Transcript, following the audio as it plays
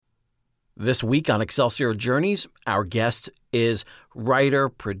This week on Excelsior Journeys, our guest is writer,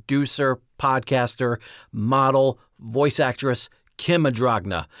 producer, podcaster, model, voice actress, Kim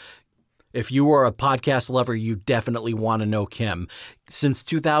Adragna. If you are a podcast lover, you definitely want to know Kim. Since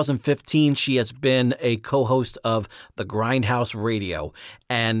 2015, she has been a co-host of the Grindhouse Radio,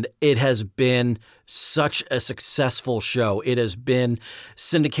 and it has been such a successful show. It has been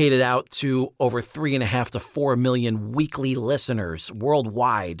syndicated out to over 3.5 to 4 million weekly listeners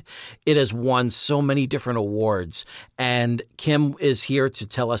worldwide. It has won so many different awards, and Kim is here to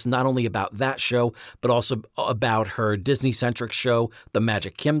tell us not only about that show, but also about her Disney-centric show, The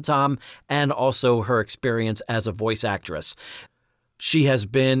Magic Kim Tom, and also her experience as a voice actress. She has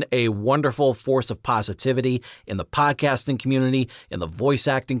been a wonderful force of positivity in the podcasting community, in the voice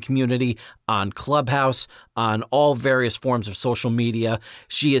acting community, on Clubhouse, on all various forms of social media.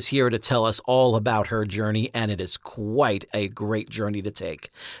 She is here to tell us all about her journey, and it is quite a great journey to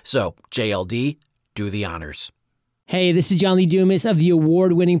take. So, JLD, do the honors. Hey, this is John Lee Dumas of the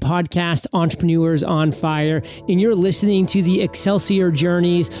award-winning podcast Entrepreneurs on Fire, and you're listening to the Excelsior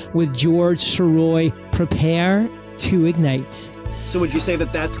Journeys with George Sirois. Prepare to ignite. So would you say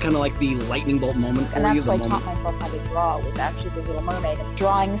that that's kind of like the lightning bolt moment for you? And that's why I taught myself how to draw, was actually The Little Mermaid, and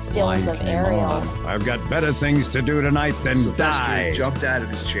drawing stills of Ariel. I've got better things to do tonight than die. Sylvester jumped out of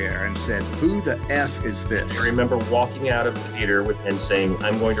his chair and said, "Who the F is this?" I remember walking out of the theater and saying,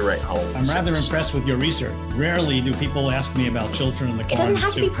 "I'm going to write Halloween." I'm rather impressed with your research. Rarely do people ask me about Children in the Corn. It doesn't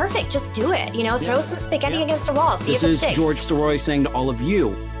have to be perfect. Just do it. Throw some spaghetti against a wall. See if it sticks. This is George Sirois saying to all of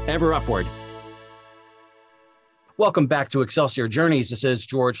you, ever upward. Welcome back to Excelsior Journeys. This is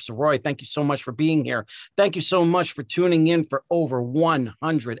George Sirois. Thank you so much for being here. Thank you so much for tuning in for over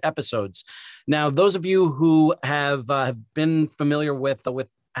 100 episodes. Now, those of you who have been familiar with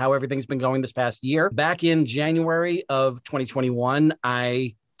how everything's been going this past year, back in January of 2021,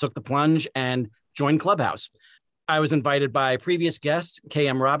 I took the plunge and joined Clubhouse. I was invited by previous guest,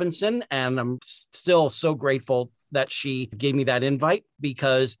 KM Robinson, and I'm still so grateful that she gave me that invite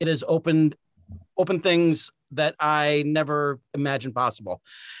because it has opened things that I never imagined possible.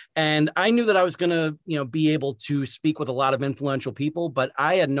 And I knew that I was going to, be able to speak with a lot of influential people, but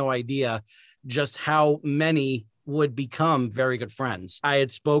I had no idea just how many would become very good friends. I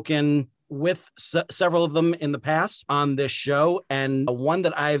had spoken with several of them in the past on this show, and one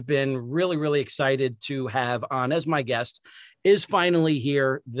that I've been really, really excited to have on as my guest is finally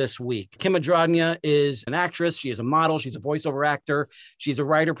here this week. Kim Adragna is an actress. She is a model. She's a voiceover actor. She's a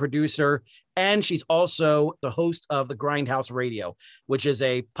writer, producer, and she's also the host of the Grindhouse Radio, which is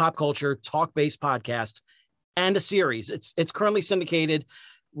a pop culture talk-based podcast and a series. It's currently syndicated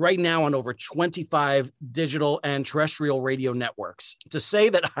right now on over 25 digital and terrestrial radio networks. To say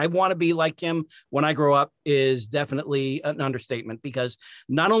that I want to be like Kim when I grow up is definitely an understatement, because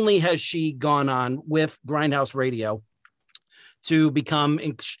not only has she gone on with Grindhouse Radio to become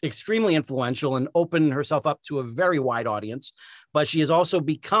extremely influential and open herself up to a very wide audience, but she has also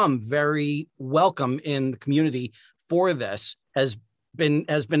become very welcome in the community for this, has been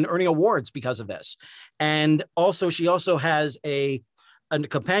earning awards because of this. And also, she also has a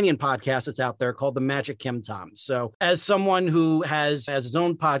companion podcast that's out there called The Magic Kim Tom. So as someone who has his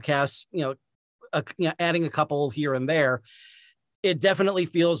own podcast, adding a couple here and there, it definitely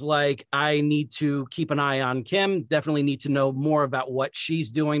feels like I need to keep an eye on Kim, definitely need to know more about what she's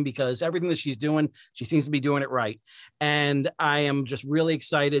doing, because everything that she's doing, she seems to be doing it right. And I am just really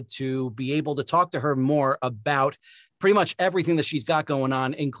excited to be able to talk to her more about pretty much everything that she's got going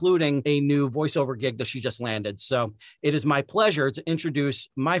on, including a new voiceover gig that she just landed. So it is my pleasure to introduce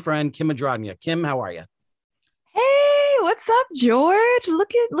my friend, Kim Adragna. Kim, how are you? Hey, what's up, George?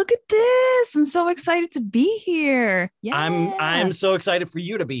 Look at this. I'm so excited to be here. Yeah. I'm so excited for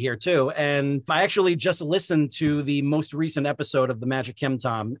you to be here too. And I actually just listened to the most recent episode of The Magic Kim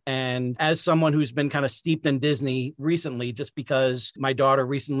Tom. And as someone who's been kind of steeped in Disney recently, just because my daughter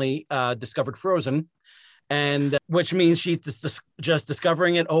recently discovered Frozen, and which means she's just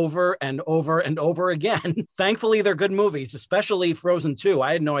discovering it over and over and over again. Thankfully, they're good movies, especially Frozen 2.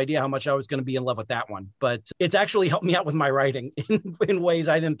 I had no idea how much I was going to be in love with that one, but it's actually helped me out with my writing in ways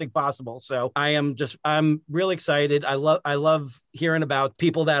I didn't think possible. So I'm really excited. I love hearing about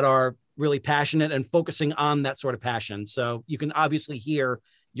people that are really passionate and focusing on that sort of passion. So you can obviously hear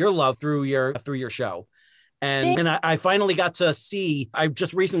your love through your show. And I finally got to see, I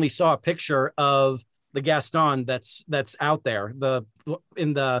just recently saw a picture of the Gaston that's out there,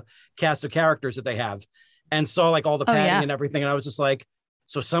 in the cast of characters that they have, and saw like all the padding and everything. And I was just like,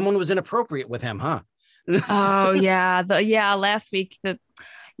 so someone was inappropriate with him, huh? Oh yeah. Last week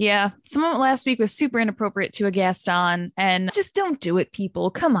Yeah, someone last week was super inappropriate to a guest on, and just don't do it,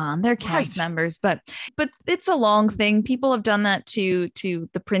 people. Come on, they're cast members, but it's a long thing. People have done that to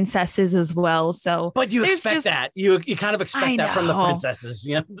the princesses as well. So, but you expect that you kind of expect that from the princesses,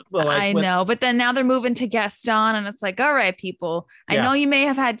 yeah. Well, I know, but then now they're moving to Gaston, and it's like, all right, people. I know you may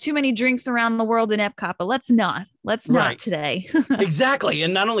have had too many drinks around the world in Epcot, but let's not today. Exactly,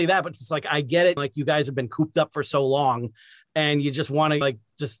 and not only that, but it's like I get it. Like you guys have been cooped up for so long. And you just want to like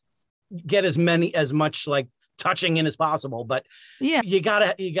just get as much like touching in as possible, but you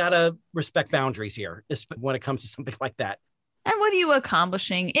gotta respect boundaries here when it comes to something like that. And what are you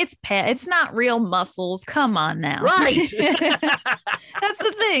accomplishing? It's not real muscles. Come on now, right? That's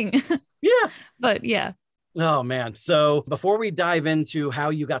the thing. Yeah, but yeah. Oh man! So before we dive into how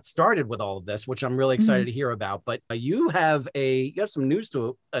you got started with all of this, which I'm really excited to hear about, but you have some news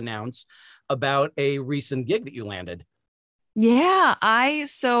to announce about a recent gig that you landed. Yeah,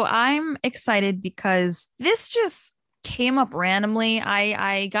 I'm excited because this just came up randomly.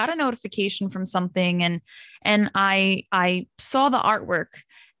 I got a notification from something and I saw the artwork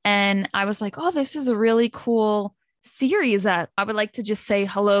and I was like, oh, this is a really cool series that I would like to just say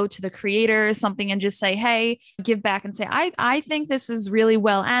hello to the creator or something and just say, hey, give back and say, I think this is really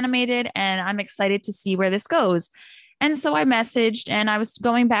well animated and I'm excited to see where this goes. And so I messaged and I was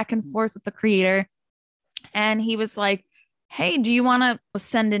going back and forth with the creator and he was like, hey, do you want to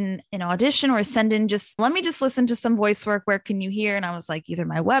send in an audition or let me just listen to some voice work. Where can you hear? And I was like, either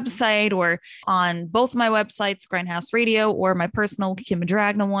my website or on both my websites, Grindhouse Radio or my personal Kim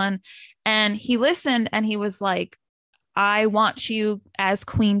Madragna one. And he listened and he was like, I want you as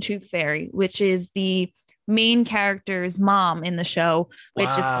Queen Tooth Fairy, which is the main character's mom in the show, which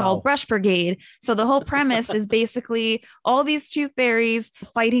is called Brush Brigade. So the whole premise is basically all these tooth fairies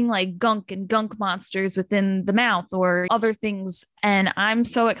fighting like gunk and gunk monsters within the mouth or other things. And I'm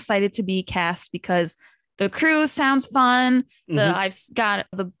so excited to be cast because the crew sounds fun. I've got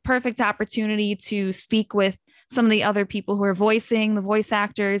the perfect opportunity to speak with some of the other people who are voicing the voice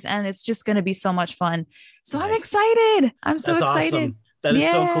actors, and it's just going to be so much fun. So nice. I'm excited. I'm so excited. Awesome. That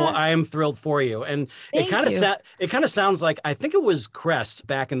is so cool. I am thrilled for you. And it kind of sounds like, I think it was Crest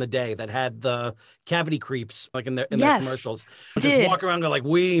back in the day that had the cavity creeps like in their commercials. Just walk around and go like,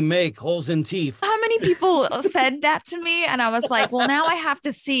 we make holes in teeth. How many people said that to me? And I was like, well, now I have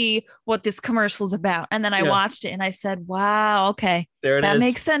to see what this commercial is about. And then I watched it and I said, wow, okay. That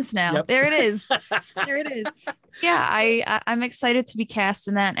makes sense now. Yep. There it is. There it is. Yeah, I'm excited to be cast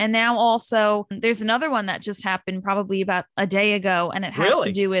in that. And now also there's another one that just happened probably about a day ago. And it has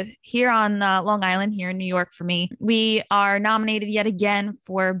to do with here on Long Island, here in New York for me. We are nominated yet again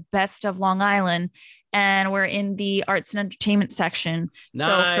for Best of Long Island. And we're in the arts and entertainment section. Nice.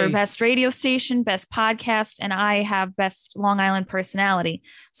 So for best radio station, best podcast, and I have best Long Island personality.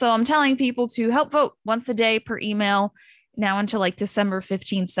 So I'm telling people to help vote once a day per email now until like December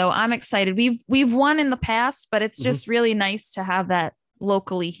 15th. So I'm excited. We've won in the past, but it's just really nice to have that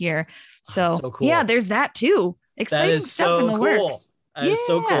locally here. So, cool. Yeah, there's that too. Exciting stuff in the works. That is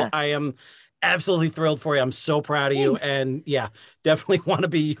so cool. I am absolutely thrilled for you. I'm so proud of you. And definitely want to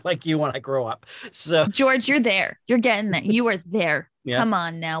be like you when I grow up. So George, you're there. You're getting that. You are there. Come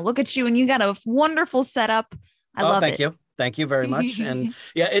on now. Look at you. And you got a wonderful setup. I love it. Thank you. Thank you very much. And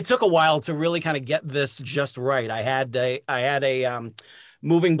it took a while to really kind of get this just right. I had a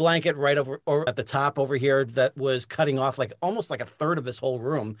moving blanket right over or at the top over here that was cutting off like almost like a third of this whole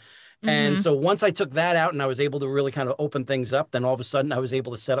room. And so once I took that out and I was able to really kind of open things up, then all of a sudden I was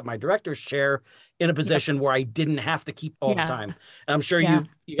able to set up my director's chair in a position where I didn't have to keep all the time. And I'm sure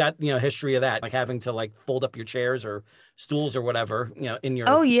you got, history of that, like having to like fold up your chairs or stools or whatever, in your.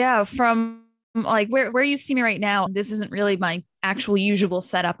 Oh yeah. From like where you see me right now, this isn't really my actual usual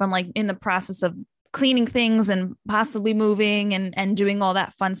setup. I'm like in the process of cleaning things and possibly moving and doing all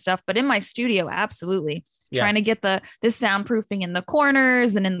that fun stuff. But in my studio, absolutely. Trying to get the soundproofing in the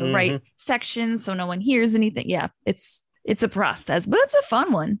corners and in the right section so no one hears anything. Yeah, it's a process, but it's a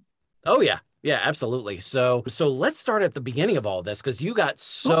fun one. Oh yeah. Yeah, absolutely. So let's start at the beginning of all this, because you got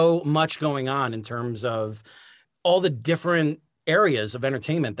so much going on in terms of all the different areas of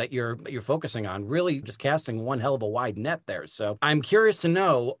entertainment that you're focusing on, really just casting one hell of a wide net there. So I'm curious to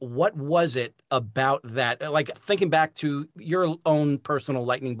know, what was it about that, like thinking back to your own personal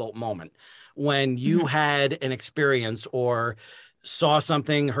lightning bolt moment when you had an experience or saw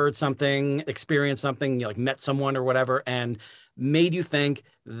something, heard something, experienced something, like met someone or whatever, and made you think,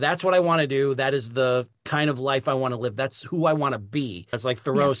 that's what I want to do. That is the kind of life I want to live. That's who I want to be. As like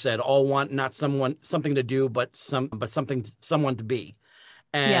Thoreau said, all want not something to do, but someone to be.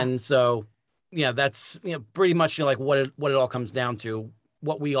 And so, that's, pretty much like what it all comes down to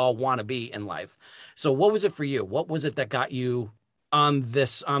what we all want to be in life. So what was it for you? What was it that got you on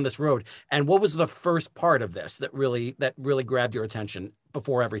this road? And what was the first part of this that really grabbed your attention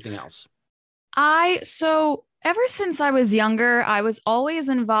before everything else? So ever since I was younger, I was always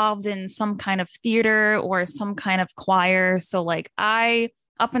involved in some kind of theater or some kind of choir. So like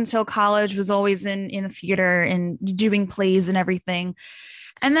up until college was always in the theater and doing plays and everything.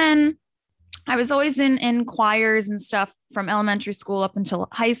 And then I was always in choirs and stuff from elementary school up until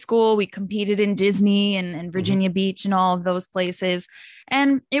high school. We competed in Disney and Virginia Beach and all of those places.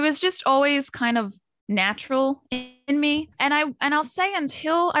 And it was just always kind of natural in me. And I'll say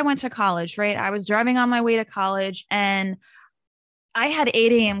until I went to college, right? I was driving on my way to college and I had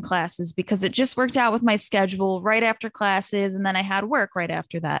 8 a.m. classes because it just worked out with my schedule right after classes. And then I had work right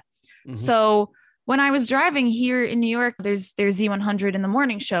after that. So when I was driving here in New York, there's Z100 in the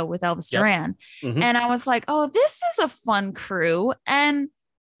morning show with Elvis Duran. And I was like, oh, this is a fun crew. And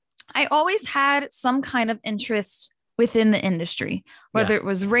I always had some kind of interest within the industry, whether it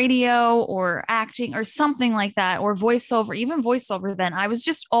was radio or acting or something like that, or voiceover, even voiceover then. I was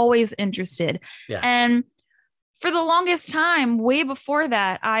just always interested. And for the longest time, way before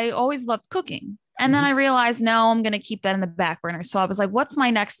that, I always loved cooking. And then I realized, no, I'm going to keep that in the back burner. So I was like, what's my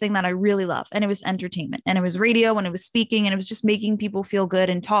next thing that I really love? And it was entertainment, and it was radio, and it was speaking, and it was just making people feel good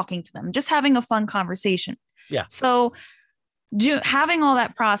and talking to them, just having a fun conversation. So having all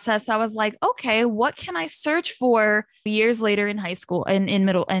that process, I was like, okay, what can I search for years later in high school and in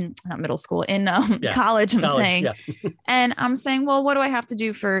college, I'm saying. And I'm saying, well, what do I have to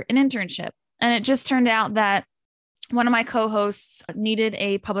do for an internship? And it just turned out that one of my co-hosts needed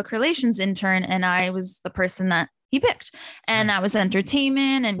a public relations intern, and I was the person that he picked. And that was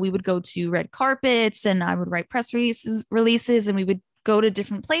entertainment. And we would go to red carpets, and I would write press releases, and we would go to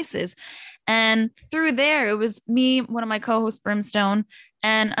different places. And through there, it was me, one of my co-hosts, Brimstone,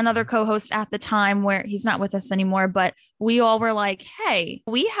 and another co-host at the time, where he's not with us anymore, but we all were like, hey,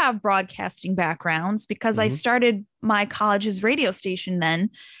 we have broadcasting backgrounds, because I started my college's radio station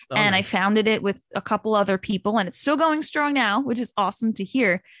then, and I founded it with a couple other people, and it's still going strong now, which is awesome to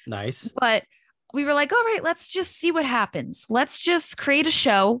hear. But we were like, all right, let's just see what happens. Let's just create a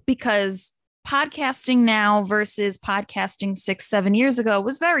show, because podcasting now versus podcasting 6-7 years ago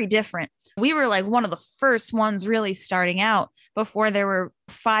was very different. We were like one of the first ones really starting out before there were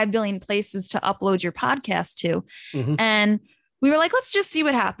 5 billion places to upload your podcast to. And we were like, let's just see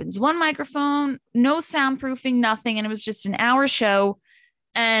what happens. One microphone, no soundproofing, nothing. And it was just an hour show.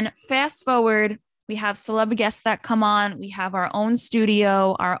 And fast forward, we have celeb guests that come on. We have our own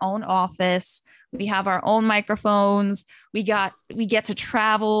studio, our own office. We have our own microphones. We get to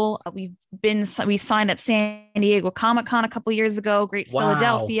travel. We signed at San Diego Comic-Con a couple of years ago. Great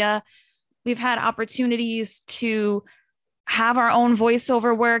Philadelphia. We've had opportunities to have our own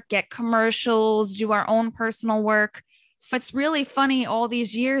voiceover work, get commercials, do our own personal work. So it's really funny all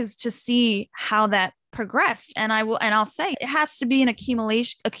these years to see how that progressed. And I'll say it has to be an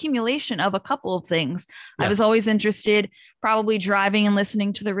accumulation of a couple of things. I was always interested, probably driving and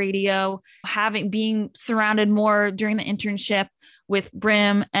listening to the radio, being surrounded more during the internship with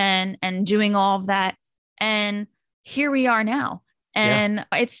Brim and doing all of that. And here we are now. And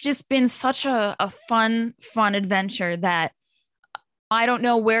it's just been such a fun adventure that I don't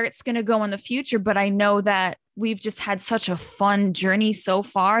know where it's going to go in the future, but I know that we've just had such a fun journey so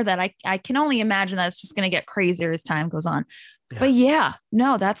far that I can only imagine that it's just going to get crazier as time goes on. But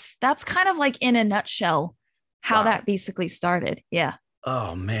that's kind of like in a nutshell how that basically started.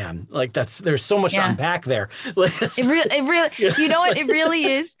 Oh man, like there's so much to unpack there. It really, you know what? It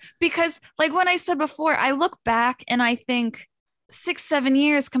really is, because like when I said before, I look back and I think 6-7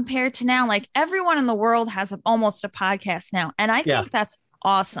 years compared to now, like everyone in the world has almost a podcast now. And I think that's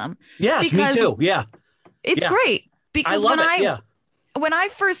awesome. Yes, me too. It's great, because when I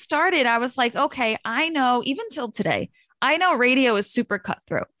first started, I was like, okay, I know, even till today, I know radio is super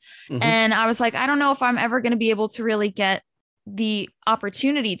cutthroat. And I was like, I don't know if I'm ever going to be able to really get the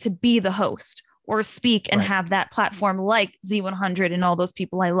opportunity to be the host or speak and have that platform like Z100 and all those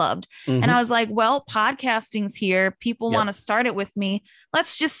people I loved. And I was like, well, podcasting's here. People want to start it with me.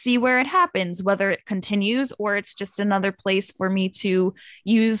 Let's just see where it happens, whether it continues or it's just another place for me to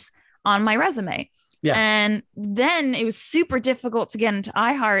use on my resume. And then it was super difficult to get into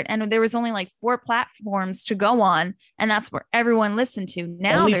iHeart. And there was only like 4 platforms to go on. And that's where everyone listened to.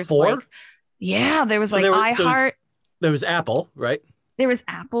 Now only there's 4? There was iHeart. There was Apple, right? There was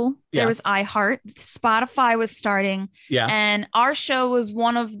Apple. There was iHeart. Spotify was starting. And our show was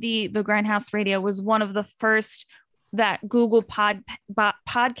one of the Grindhouse Radio was one of the first that Google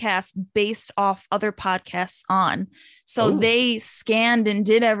podcasts based off other podcasts on. So they scanned and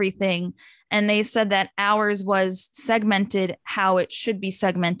did everything. And they said that ours was segmented how it should be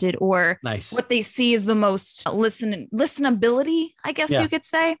segmented, or what they see is the most listenability, I guess you could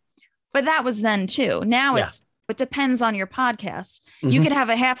say. But that was then too. Now it depends on your podcast. You could have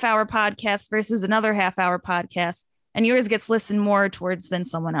a half-hour podcast versus another half-hour podcast, and yours gets listened more towards than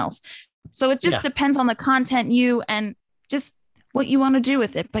someone else. So it just depends on the content and just what you want to do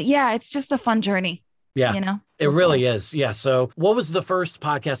with it. But yeah, it's just a fun journey. Yeah, you know, it really is. Yeah. So what was the first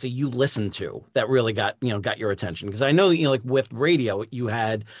podcast that you listened to that really got your attention? Because I know, like with radio, you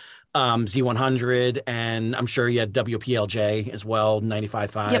had Z100, and I'm sure you had WPLJ as well,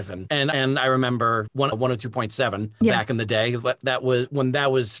 95.5. And I remember 102.7 back in the day. That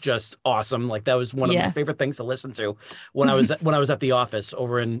was just awesome. Like that was one of my favorite things to listen to when I was at the office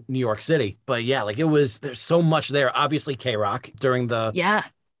over in New York City. But yeah, like there's so much there. Obviously K-Rock during the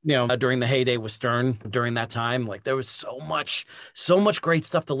during the heyday with Stern during that time, like there was so much great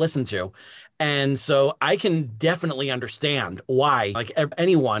stuff to listen to. And so I can definitely understand why, like,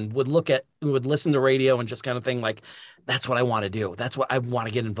 anyone would listen to radio and just kind of think like, that's what I want to do. That's what I want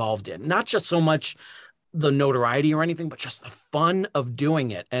to get involved in. Not just so much the notoriety or anything, but just the fun of doing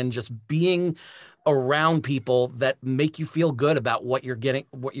it and just being around people that make you feel good about what you're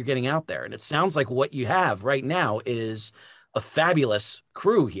getting out there. And it sounds like what you have right now is a fabulous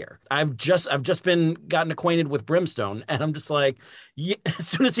crew here. I've just been gotten acquainted with Brimstone, and I'm just like, as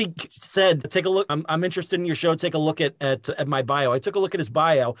soon as he said, take a look, I'm interested in your show, take a look at my bio. I took a look at his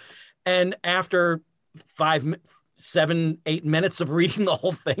bio, and after 5, 7, 8 minutes of reading the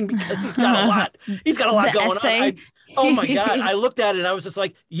whole thing, because he's got a lot going on. Oh my God. I looked at it and I was just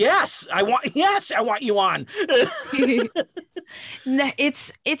like, yes, I want you on.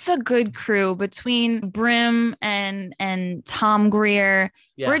 It's a good crew between Brim and Tom Greer.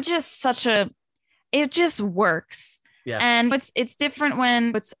 Yeah. We're just it just works. Yeah. And it's different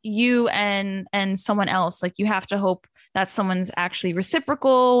when it's you and someone else. Like you have to hope that someone's actually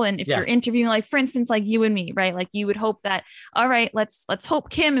reciprocal. And if you're interviewing, like for instance, like you and me, right? Like you would hope that, all right, let's hope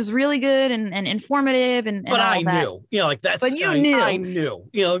Kim is really good and informative and but all I that. knew, like that's, but I knew,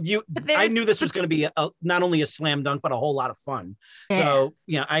 I knew this was going to be not only a slam dunk, but a whole lot of fun. Yeah. So,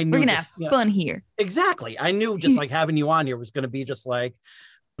 I knew we're going to have fun here. Exactly. I knew just like having you on here was going to be just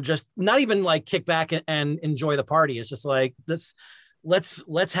not even like kick back and enjoy the party. It's just like this. Let's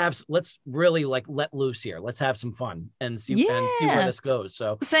really like let loose here. Let's have some fun and see where this goes.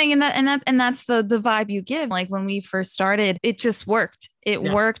 So saying and that's the vibe you give. Like when we first started, it just worked. It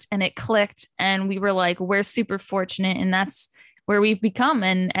worked and it clicked, and we were like, we're super fortunate, and that's where we've become.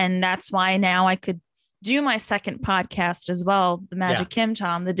 And that's why now I could do my second podcast as well, the Magic Kim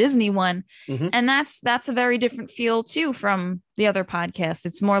Tom, the Disney one. Mm-hmm. And that's a very different feel too from the other podcasts.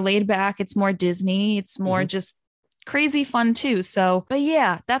 It's more laid back. It's more Disney. It's more just crazy fun too. So, but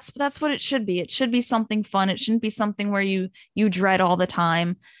yeah, that's what it should be. It should be something fun. It shouldn't be something where you dread all the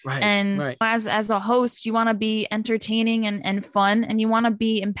time. Right. And as a host, you want to be entertaining and fun, and you want to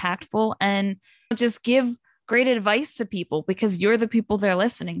be impactful and just give great advice to people because you're the people they're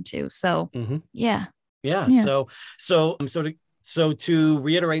listening to. So yeah. So to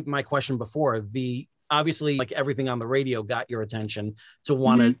reiterate my question before, obviously like everything on the radio got your attention to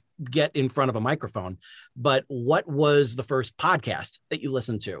want to get in front of a microphone, but what was the first podcast that you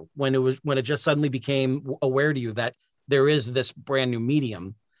listened to when it just suddenly became aware to you that there is this brand new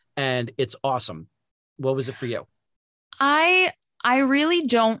medium and it's awesome? What was it for you? I really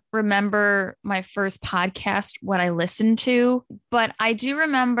don't remember my first podcast, what I listened to, but I do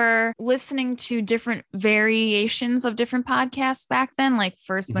remember listening to different variations of different podcasts back then. Like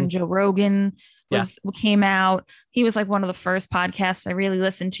first when Joe Rogan came out, he was like one of the first podcasts I really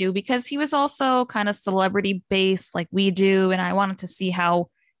listened to because he was also kind of celebrity based like we do. And I wanted to see how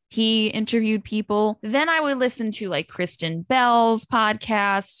he interviewed people. Then I would listen to like Kristen Bell's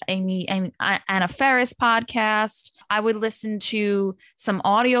podcast, Anna Faris podcast. I would listen to some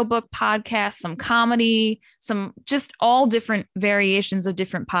audiobook podcasts, some comedy, some just all different variations of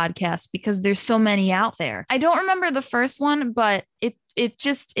different podcasts because there's so many out there. I don't remember the first one, but it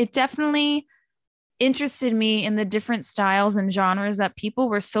definitely interested me in the different styles and genres that people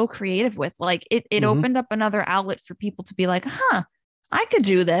were so creative with. Like it opened up another outlet for people to be like, I could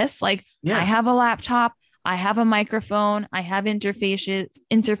do this. Like I have a laptop, I have a microphone, I have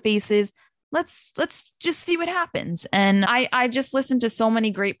interfaces. Let's just see what happens. And I just listened to so many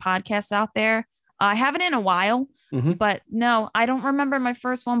great podcasts out there. I haven't in a while, but no, I don't remember my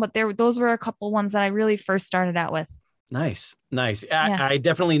first one, but those were a couple ones that I really first started out with. Nice. Yeah. I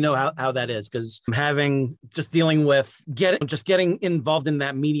definitely know how that is, because I'm dealing with getting involved in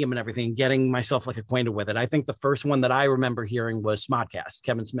that medium and everything, getting myself like acquainted with it. I think the first one that I remember hearing was Smodcast,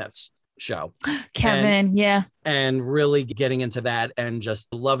 Kevin Smith's show. Kevin, yeah. And really getting into that and just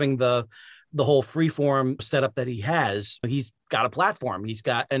loving the whole freeform setup that he has. He's got a platform.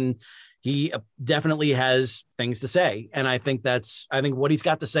 And he definitely has things to say. And I think what he's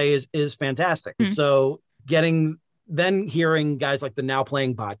got to say is fantastic. Mm-hmm. So hearing guys like the Now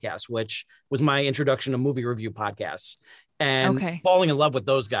Playing podcast, which was my introduction to movie review podcasts, and falling in love with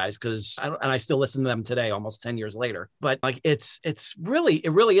those guys, because I still listen to them today, almost 10 years later. But like, it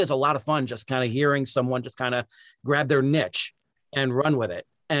really is a lot of fun just kind of hearing someone just kind of grab their niche and run with it.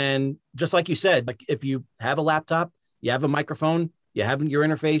 And just like you said, like, if you have a laptop, you have a microphone, you have your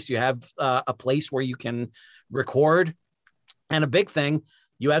interface, you have a place where you can record, and a big thing,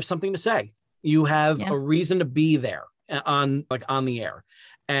 you have something to say. You have a reason to be there on the air,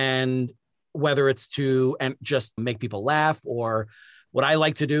 and whether it's to just make people laugh, or what I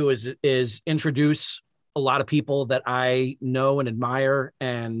like to do is introduce a lot of people that I know and admire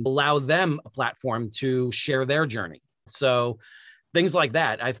and allow them a platform to share their journey. So things like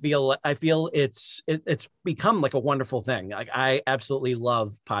that, I feel it's become like a wonderful thing. Like, I absolutely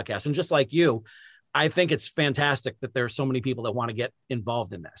love podcasts, and just like you, I think it's fantastic that there are so many people that want to get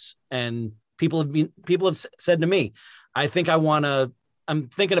involved in this. And people have said to me, I'm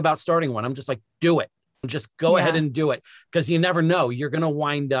thinking about starting one. I'm just like, do it. Just go ahead and do it. Because you never know. You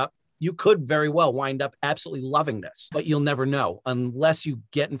could very well wind up absolutely loving this, but you'll never know unless you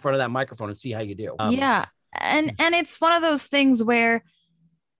get in front of that microphone and see how you do. And it's one of those things where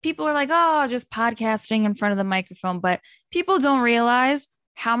people are like, oh, just podcasting in front of the microphone, but people don't realize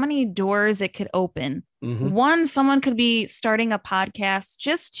how many doors it could open. Mm-hmm. One, someone could be starting a podcast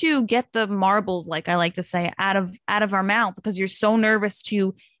just to get the marbles, like I like to say, out of our mouth, because you're so nervous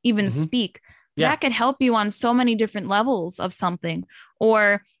to even speak. Yeah. That could help you on so many different levels of something,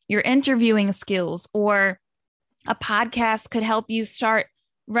 or your interviewing skills, or a podcast could help you start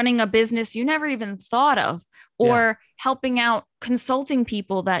running a business you never even thought of, or helping out consulting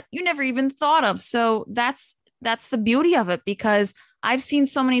people that you never even thought of. So that's the beauty of it, because I've seen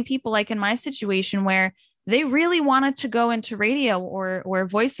so many people, like in my situation, where they really wanted to go into radio or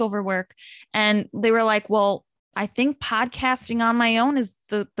voiceover work. And they were like, well, I think podcasting on my own is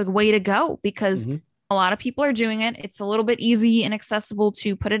the way to go, because a lot of people are doing it. It's a little bit easy and accessible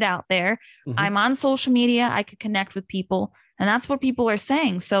to put it out there. I'm on social media. I could connect with people, and that's what people are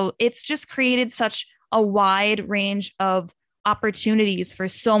saying. So it's just created such a wide range of opportunities for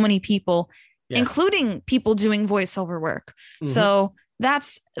so many people, including people doing voiceover work. So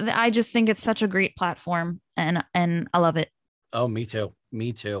I just think it's such a great platform, and I love it. Oh, me too.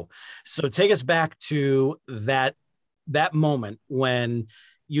 So take us back to that moment when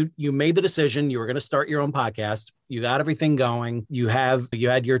you made the decision you were going to start your own podcast. You got everything going. You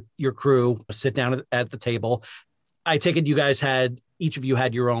had your crew sit down at the table. I take it each of you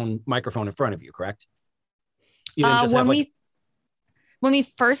had your own microphone in front of you, correct? You didn't just when we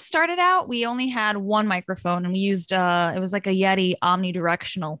first started out, we only had one microphone, and we used it was like a Yeti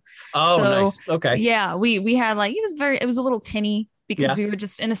omnidirectional. Oh, so, nice. Okay. Yeah, we had it was a little tinny, because we were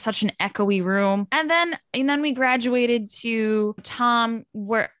just in such an echoey room. And then we graduated to Tom,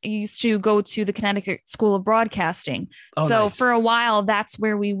 where you used to go to the Connecticut School of Broadcasting. Oh, so nice. For a while, that's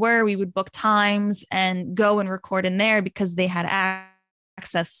where we were. We would book times and go and record in there, because they had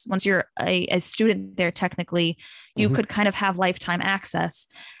access. Once you're a student there, technically, you could kind of have lifetime access.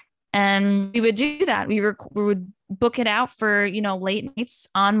 And we would do that. We would book it out for, late nights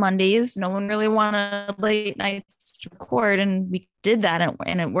on Mondays. No one really wanted late nights to record, and we did that,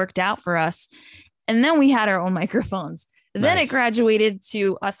 and it worked out for us. And then we had our own microphones. Then it graduated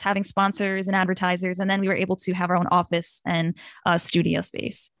to us having sponsors and advertisers, and then we were able to have our own office and studio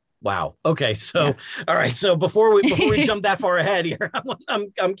space. Wow. Okay. So, all right. So before we jump that far ahead here,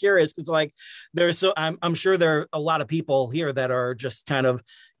 I'm curious, because I'm sure there are a lot of people here that are just kind of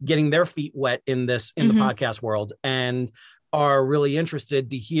getting their feet wet in the podcast world, and are really interested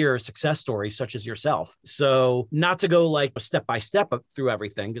to hear success stories such as yourself. So not to go like step by step through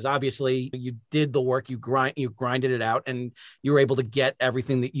everything, because obviously you did the work, you grinded it out, and you were able to get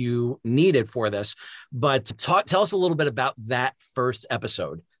everything that you needed for this. But tell us a little bit about that first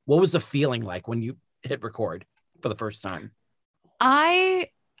episode. What was the feeling like when you hit record for the first time? I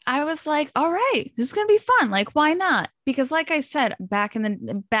was like, all right, this is going to be fun. Like, why not? Because like I said, back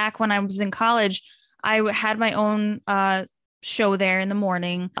when I was in college, I had my own show there in the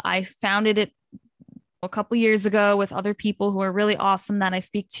morning. I founded it a couple years ago with other people who are really awesome that I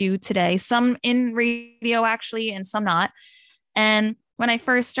speak to today, some in radio actually, and some not. And when I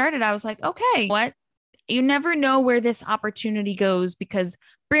first started, I was like, okay, what? You never know where this opportunity goes, because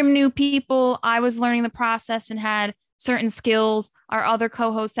Brim knew people. I was learning the process and had certain skills. Our other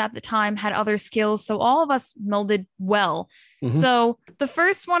co-hosts at the time had other skills. So all of us melded well. Mm-hmm. So the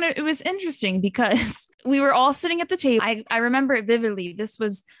first one, it was interesting because we were all sitting at the table. I remember it vividly.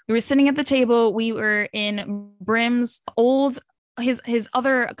 We were sitting at the table. We were in Brim's old, his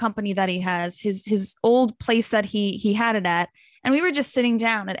other company that he has, his old place that he had it at. And we were just sitting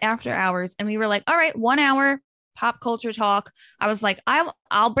down at after hours, and we were like, all right, 1 hour pop culture talk. I was like,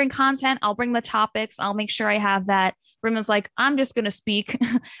 I'll bring content. I'll bring the topics. I'll make sure I have that. Brim was like, I'm just going to speak.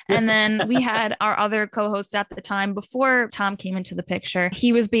 And then we had our other co-host at the time, before Tom came into the picture.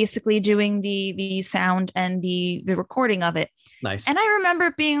 He was basically doing the sound and the recording of it. Nice. And I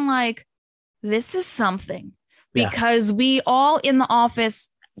remember being like, this is something, because we all in the office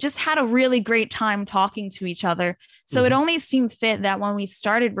just had a really great time talking to each other. So it only seemed fit that when we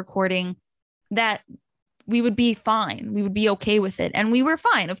started recording, that we would be fine. We would be okay with it. And we were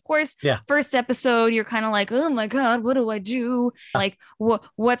fine. Of course, first episode, you're kind of like, oh my God, what do I do? Like,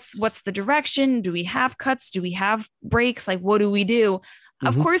 what's the direction? Do we have cuts? Do we have breaks? Like, what do we do?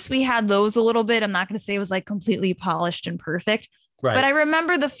 Of course, we had those a little bit. I'm not going to say it was like completely polished and perfect, but I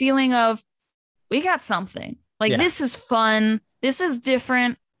remember the feeling of, we got something. Like, this is fun. This is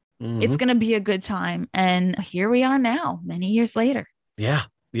different. It's going to be a good time. And here we are now, many years later. Yeah.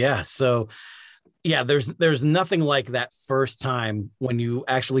 Yeah. So yeah, there's nothing like that first time when you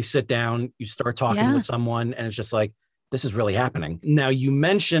actually sit down, you start talking with someone, and it's just like, this is really happening. Now, you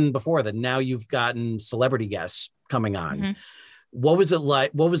mentioned before that now you've gotten celebrity guests coming on. What was it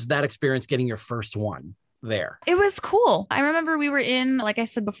like? What was that experience getting your first one there? It was cool. I remember we were in, like I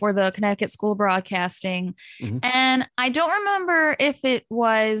said before, the Connecticut School of Broadcasting. And I don't remember if it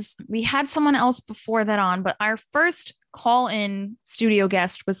was, we had someone else before that on, but our first call-in studio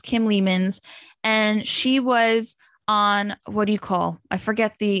guest was Kim Leemans. And she was on, what do you call? I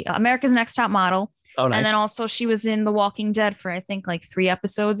forget, the America's Next Top Model. Oh, nice. And then also she was in The Walking Dead for, I think, like 3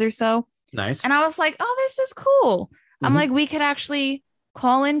 episodes or so. Nice. And I was like, oh, this is cool. I'm like, we could actually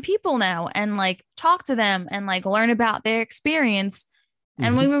call in people now and like talk to them and like learn about their experience.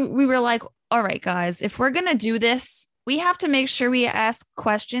 And we were like, all right, guys, if we're going to do this, we have to make sure we ask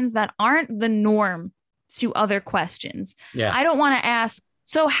questions that aren't the norm to other questions. Yeah. I don't want to ask,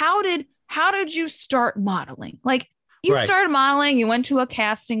 so how did you start modeling? Like, you started modeling, you went to a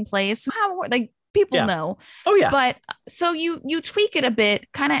casting place. How, like, people know. Oh yeah. But so you tweak it a bit,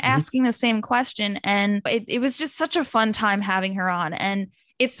 kind of asking the same question. And it was just such a fun time having her on. And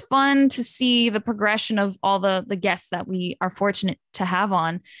it's fun to see the progression of all the guests that we are fortunate to have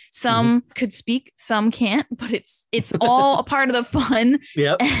on. Some could speak, some can't, but it's all a part of the fun.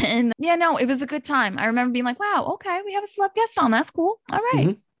 Yep. And yeah, no, it was a good time. I remember being like, wow, okay, we have a celeb guest on. That's cool. All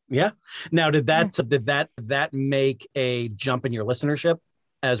right. Yeah. Now, did that make a jump in your listenership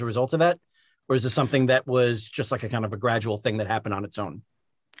as a result of that? Or is this something that was just like a kind of a gradual thing that happened on its own?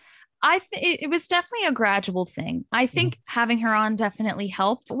 It was definitely a gradual thing. I think having her on definitely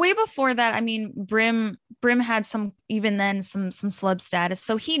helped. Way before that, I mean, Brim had some celeb status.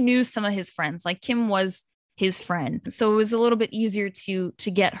 So he knew some of his friends, like Kim was his friend. So it was a little bit easier to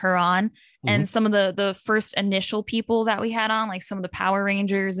get her on. And some of the first initial people that we had on, like some of the Power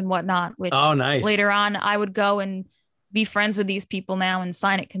Rangers and whatnot, which later on I would go and be friends with these people now and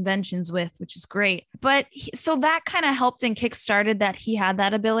sign at conventions with, which is great. But so that kind of helped and kickstarted that he had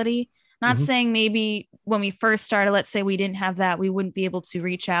that ability. Not saying maybe when we first started, let's say we didn't have that, we wouldn't be able to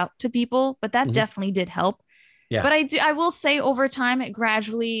reach out to people, but that definitely did help. Yeah. But I will say over time, it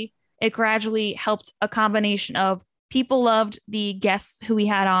gradually helped. A combination of people loved the guests who we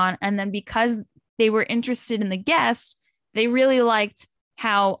had on. And then because they were interested in the guests, they really liked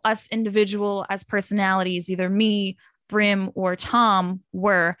how us individual as personalities, either me, Brim, or Tom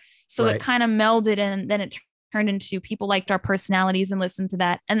were. So it kind of melded, and then it turned into people liked our personalities and listened to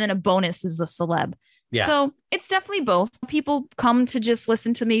that. And then a bonus is the celeb. Yeah. So it's definitely both. People come to just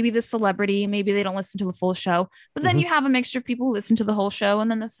listen to maybe the celebrity, maybe they don't listen to the full show, but then you have a mixture of people who listen to the whole show and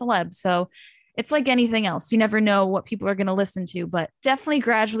then the celeb. So it's like anything else. You never know what people are going to listen to, but definitely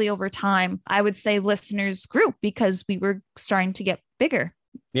gradually over time, I would say listeners grew because we were starting to get bigger.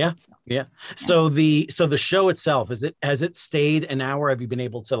 Yeah. Yeah. So the show itself, has it stayed an hour? Have you been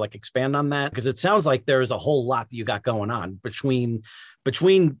able to like expand on that? Because it sounds like there's a whole lot that you got going on between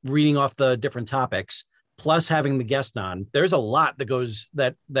reading off the different topics plus having the guest on. There's a lot that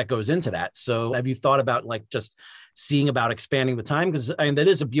goes into that. So have you thought about like just seeing about expanding the time? Because I mean, that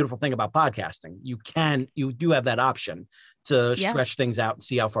is a beautiful thing about podcasting. You do have that option to stretch things out and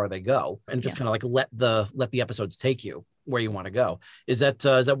see how far they go, and just kind of like let the episodes take you where you want to go. Is that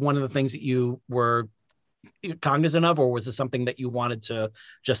one of the things that you were cognizant of, or was it something that you wanted to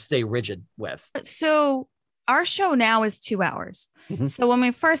just stay rigid with? So our show now is 2 hours. Mm-hmm. So when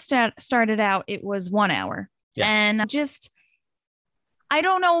we first started out, it was 1 hour. Yeah. And I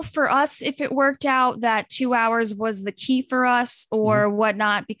don't know for us if it worked out that 2 hours was the key for us or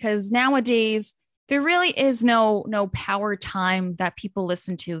whatnot, because nowadays there really is no power time that people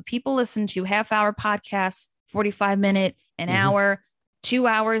listen to. People listen to half-hour podcasts, 45-minute, an hour, 2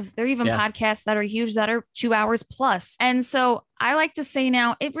 hours. There are even podcasts that are huge that are 2 hours plus. And so I like to say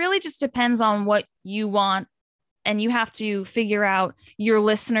now, it really just depends on what you want. And you have to figure out your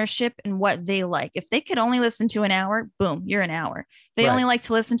listenership and what they like. If they could only listen to an hour, boom, you're an hour. If they only like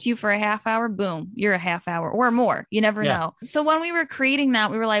to listen to you for a half hour, boom, you're a half hour or more. You never know. So when we were creating that,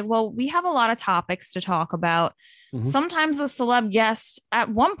 we were like, well, we have a lot of topics to talk about. Sometimes the celeb guest, at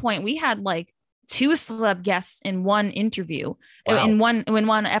one point we had like 2 celeb guests in one interview, in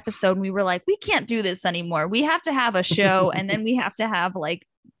one episode. And we were like, we can't do this anymore. We have to have a show. And then we have to have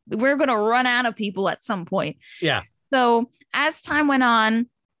we're going to run out of people at some point. Yeah. So as time went on,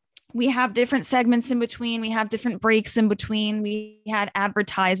 we have different segments in between. We have different breaks in between. We had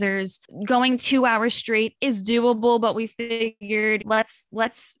advertisers. Going 2 hours straight is doable, but we figured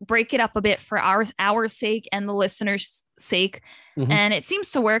let's break it up a bit for our sake and the listeners' sake. And it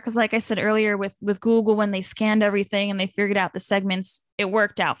seems to work because, like I said earlier, with Google, when they scanned everything and they figured out the segments, it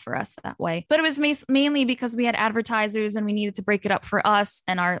worked out for us that way. But it was mainly because we had advertisers and we needed to break it up for us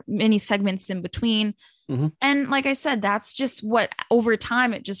and our mini segments in between. And like I said, that's just what over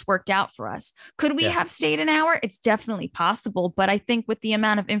time it just worked out for us. Could we have stayed an hour? It's definitely possible. But I think with the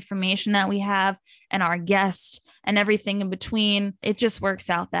amount of information that we have and our guest and everything in between, it just works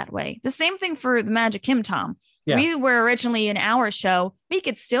out that way. The same thing for the Magic Kim Tom. Yeah. We were originally an hour show. We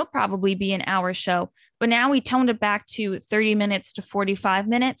could still probably be an hour show, but now we toned it back to 30 minutes to 45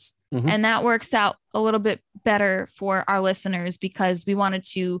 minutes. And that works out a little bit better for our listeners because we wanted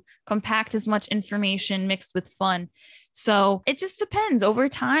to compact as much information mixed with fun. So it just depends over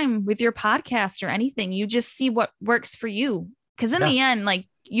time with your podcast or anything. You just see what works for you. Because in the end, like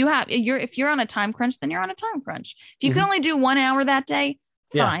if you're on a time crunch, then you're on a time crunch. If you can only do 1 hour that day,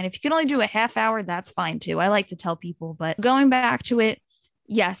 fine. If you can only do a half hour, that's fine too. I like to tell people, but going back to it,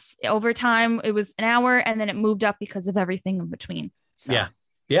 yes, over time it was an hour and then it moved up because of everything in between. So.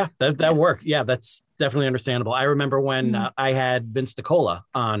 Yeah, that worked. Yeah, that's definitely understandable. I remember when I had Vince DiCola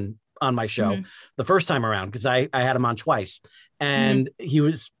on my show the first time around, because I had him on twice, and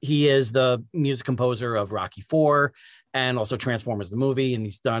he is the music composer of Rocky IV and also Transformers the movie, and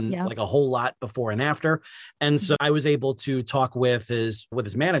he's done like a whole lot before and after. And so I was able to talk with his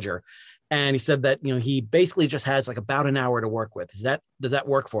manager, and he said that he basically just has like about an hour to work with. Does that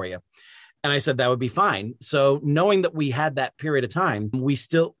work for you? And I said that would be fine. So knowing that we had that period of time,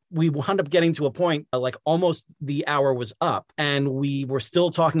 we wound up getting to a point like almost the hour was up and we were still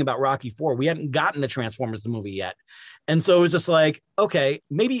talking about Rocky IV. We hadn't gotten to Transformers the movie yet. And so it was just like, okay,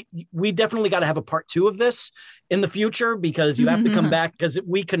 maybe we definitely got to have a part 2 of this in the future, because you have to come back, because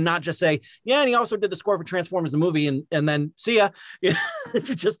we could not just say, and he also did the score for Transformers the movie and then see ya. You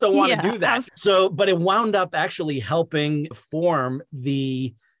just don't want to do that. So, but it wound up actually helping form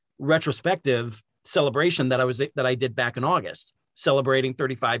the retrospective celebration that I did back in August, celebrating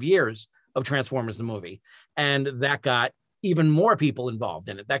 35 years of Transformers the movie. And that got even more people involved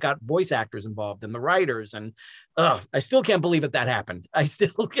in it. That got voice actors involved and the writers. And I still can't believe that happened. I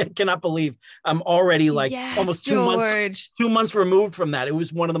still cannot believe I'm already almost 2 months removed from that. It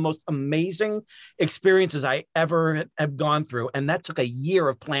was one of the most amazing experiences I ever have gone through. And that took a year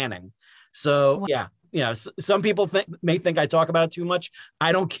of planning. So some people may think I talk about it too much.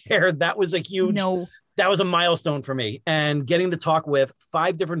 I don't care. That was that was a milestone for me. And getting to talk with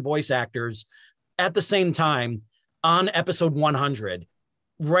 5 different voice actors at the same time on episode 100,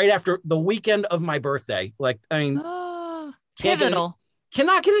 right after the weekend of my birthday. Pivotal.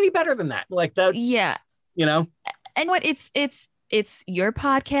 Cannot get any better than that. That's, And what it's your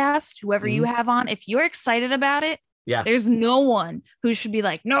podcast, whoever you have on, if you're excited about it, there's no one who should be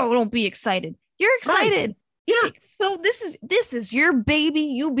like, no, don't be excited. You're excited. Right. Yeah. So this is your baby.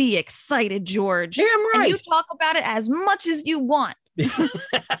 You be excited, George. Damn right. And you talk about it as much as you want.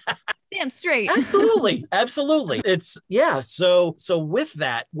 Damn straight. Absolutely. It's So with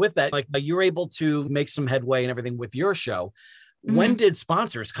that, like you're able to make some headway and everything with your show. When did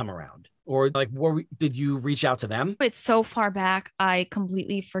sponsors come around? Or did you reach out to them? It's so far back, I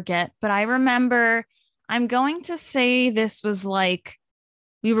completely forget. But I remember I'm going to say this was like,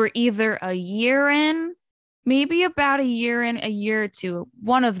 we were either a year in, maybe about a year in, a year or two,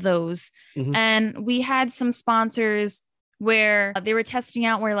 one of those. Mhm. And we had some sponsors where they were testing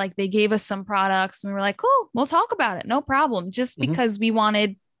out where like they gave us some products and we were like, cool, we'll talk about it. No problem. Just Mhm. because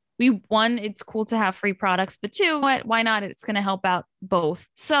one, it's cool to have free products, but two, why not? It's going to help out both.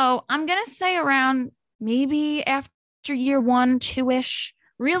 So I'm going to say around maybe after year 1, 2-ish,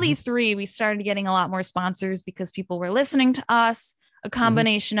 really 3, we started getting a lot more sponsors because people were listening to us, a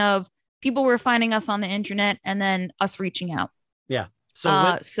combination of people were finding us on the internet and then us reaching out. Yeah.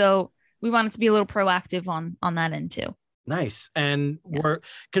 So, so we wanted to be a little proactive on that end too. nice. And we're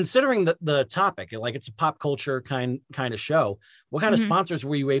considering the topic, like it's a pop culture kind of show. What kind of sponsors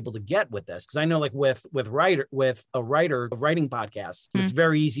were you able to get with this? Because I know like with a writing podcast, it's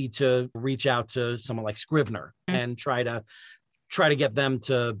very easy to reach out to someone like Scrivener and try to get them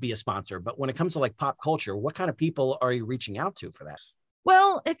to be a sponsor. But when it comes to like pop culture, what kind of people are you reaching out to for that?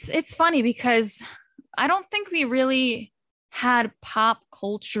 Well, it's funny because I don't think we really had pop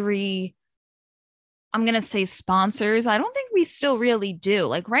culture-y, I'm going to say sponsors. I don't think we still really do.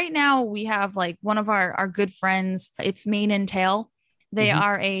 Like right now we have like one of our good friends, it's Mane and Tail. They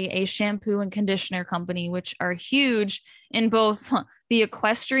are a shampoo and conditioner company, which are huge in both the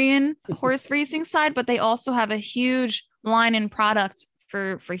equestrian horse racing side, but they also have a huge line in product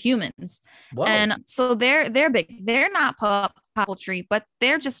for humans. Whoa. And so they're big. They're not pop culture, but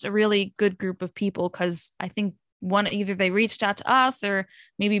they're just a really good group of people because I think either they reached out to us or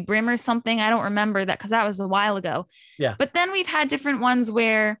maybe Brim or something. I don't remember that because that was a while ago. Yeah. But then we've had different ones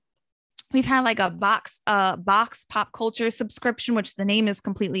where we've had like a box pop culture subscription, which the name is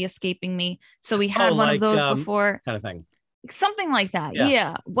completely escaping me. So we had one of those before. Kind of thing. Something like that.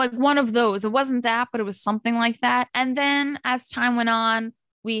 Yeah. Like one of those. It wasn't that, but it was something like that. And then as time went on,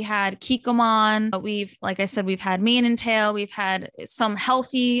 we had Kikkoman. Like I said, we've had Mane and Tail. We've had some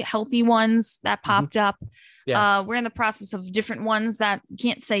healthy ones that popped up. Yeah. We're in the process of different ones that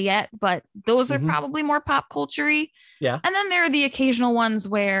can't say yet, but those are probably more pop culture-y. Yeah. And then there are the occasional ones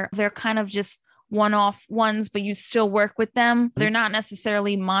where they're kind of just one-off ones, but you still work with them. They're not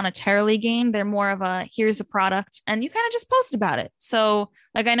necessarily monetarily gained. They're more of a, here's a product and you kind of just post about it. So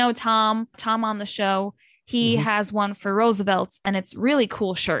like I know Tom on the show, he has one for Roosevelt's and it's really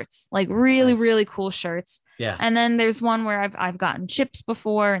cool shirts, like really cool shirts. Yeah. And then there's one where I've gotten chips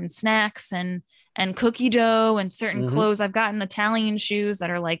before and snacks and cookie dough and certain clothes. I've gotten Italian shoes that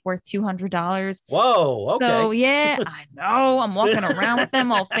are like worth $200. Whoa. Okay. So yeah, I know I'm walking around with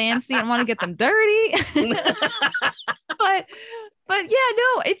them all fancy and want to get them dirty. but yeah,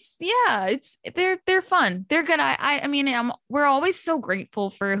 no, they're fun. They're good. I mean, we're always so grateful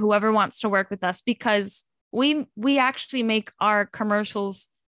for whoever wants to work with us because we actually make our commercials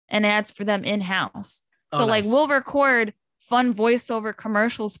and ads for them in-house. So like we'll record fun voiceover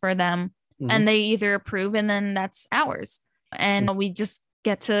commercials for them and they either approve and then that's ours. And we just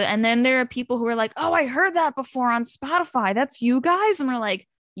get to, and then there are people who are like, oh, I heard that before on Spotify. That's you guys. And we're like,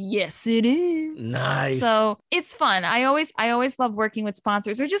 yes, it is. Nice. So it's fun. I always love working with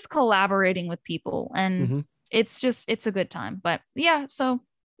sponsors or just collaborating with people. And it's a good time. But yeah, so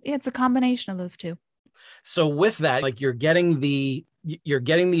it's a combination of those two. So with that, like you're getting these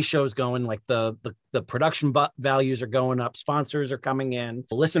shows going, like the production values are going up, sponsors are coming in,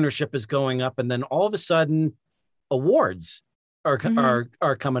 listenership is going up, and then all of a sudden awards are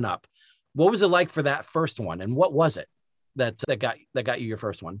coming up. What was it like for that first one? And what was it that got you your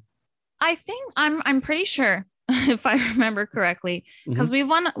first one? I think I'm pretty sure if I remember correctly, because we've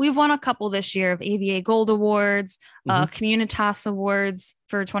won a couple this year of AVA Gold Awards, Communitas Awards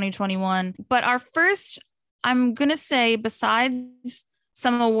for 2021. But our first, I'm gonna say, besides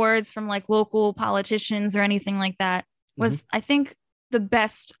some awards from like local politicians or anything like that, was I think the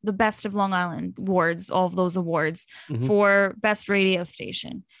best of Long Island awards, all of those awards for best radio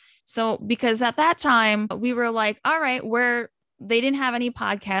station. So because at that time we were like, all right, they didn't have any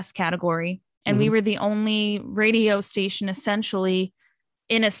podcast category. And we were the only radio station essentially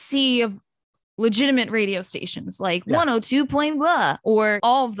in a sea of legitimate radio stations like 102 point blah, or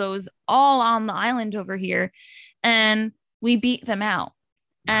all of those all on the island over here. And we beat them out.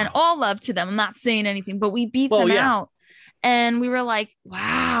 Wow. And all love to them. I'm not saying anything, but we beat them out. And we were like,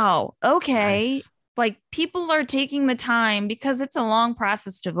 wow, okay. Nice. Like people are taking the time because it's a long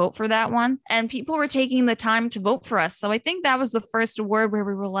process to vote for that one. And people were taking the time to vote for us. So I think that was the first award where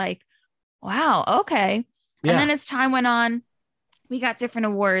we were like, wow, okay. Yeah. And then as time went on, we got different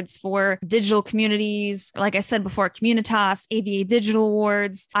awards for digital communities. Like I said before, Communitas, AVA Digital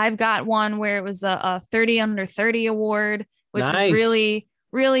Awards. I've got one where it was a 30 under 30 award, which was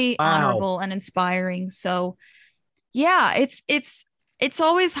really Wow. honorable and inspiring. So yeah, it's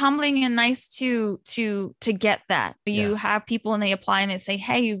always humbling and nice to get that. But you have people and they apply and they say,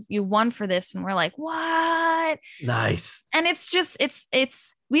 hey, you won for this. And we're like, what? Nice. And it's just,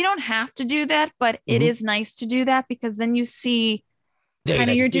 we don't have to do that, but it is nice to do that, because then you see kind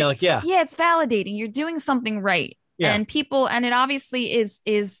of it's validating. You're doing something right. Yeah. And it obviously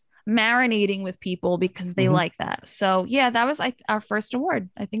is marinating with people because they like that. So yeah, that was our first award.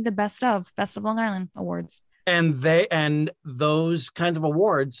 I think the Best of Long Island awards. And those kinds of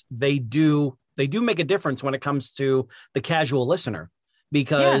awards, they do make a difference when it comes to the casual listener,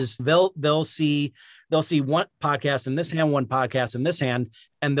 because they'll see one podcast in this hand, one podcast in this hand,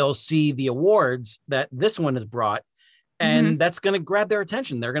 and they'll see the awards that this one has brought, and that's going to grab their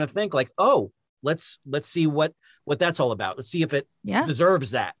attention. They're going to think like, oh, let's see what that's all about. Let's see if it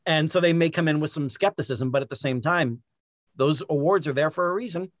deserves that. And so they may come in with some skepticism, but at the same time, those awards are there for a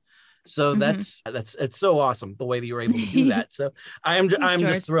reason. So that's it's so awesome the way that you're able to do that. So I'm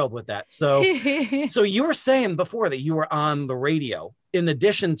just thrilled with that. So you were saying before that you were on the radio in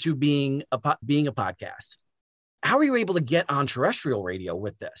addition to being a podcast. How were you able to get on terrestrial radio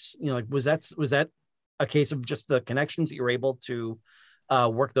with this? Like was that a case of just the connections that you were able to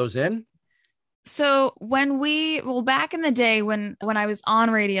work those in? So back in the day when I was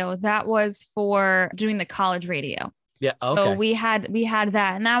on radio, that was for doing the college radio. Yeah. Okay. So we had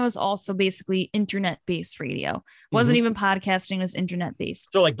that, and that was also basically internet-based radio. Wasn't even podcasting; it was internet-based.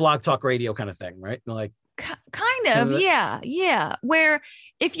 So like Blog Talk Radio kind of thing, right? Like kind of, yeah. Where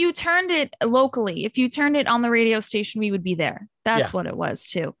if you turned it locally, if you turned it on the radio station, we would be there. That's what it was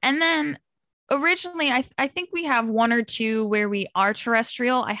too. And then originally, I think we have one or two where we are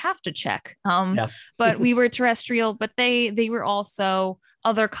terrestrial. I have to check. But we were terrestrial, but they were also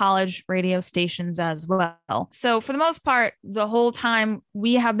other college radio stations as well. So for the most part, the whole time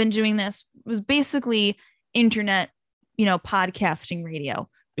we have been doing this was basically internet, podcasting radio.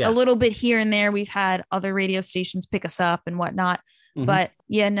 A little bit here and there. We've had other radio stations pick us up and whatnot. But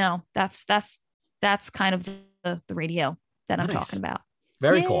that's kind of the radio that I'm talking about.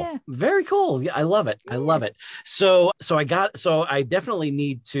 Very cool. Very cool. Yeah, I love it. I love it. So I definitely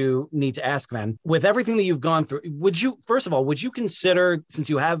need to ask then, with everything that you've gone through, would you consider, since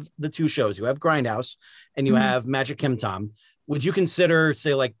you have the two shows, you have Grindhouse and you have Magic Kim Tom, would you consider,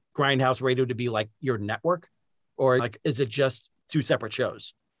 say, like Grindhouse Radio to be like your network, or like, is it just two separate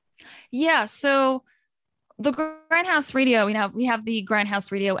shows? Yeah. So the Grindhouse Radio, we have the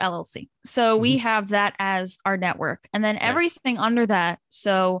Grindhouse Radio LLC. So we have that as our network, and then everything under that.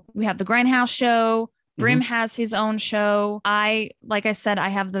 So we have the Grindhouse show. Brim has his own show. Like I said, I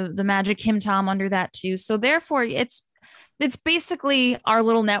have the Magic Kim Tom under that too. So therefore it's basically our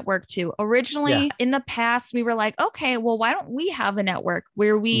little network too. Originally in the past, we were like, okay, well, why don't we have a network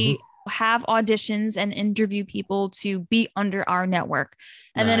where we have auditions and interview people to be under our network,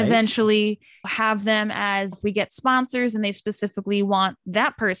 and then eventually have them as we get sponsors and they specifically want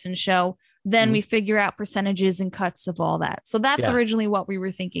that person's show, then we figure out percentages and cuts of all that. So that's originally what we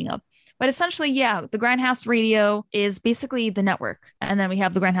were thinking of. But essentially, the Grindhouse Radio is basically the network, and then we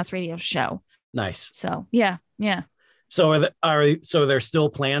have the Grindhouse Radio show. Nice. So yeah. So are there still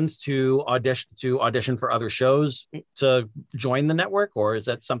plans to audition for other shows to join the network, or is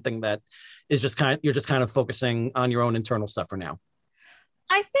that something that is you're just kind of focusing on your own internal stuff for now?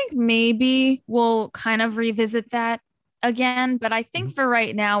 I think maybe we'll kind of revisit that again, but I think for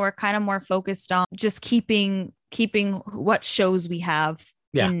right now we're kind of more focused on just keeping what shows we have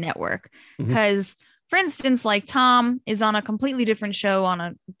in network, because for instance, like Tom is on a completely different show on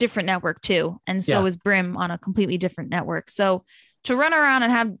a different network too. And so is Brim on a completely different network. So to run around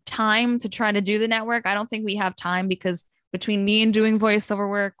and have time to try to do the network, I don't think we have time, because between me and doing voiceover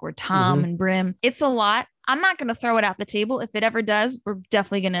work, or Tom and Brim, it's a lot. I'm not going to throw it out the table. If it ever does, we're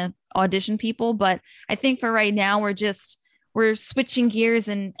definitely going to audition people. But I think for right now, we're switching gears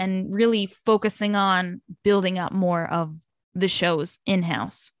and really focusing on building up more of the shows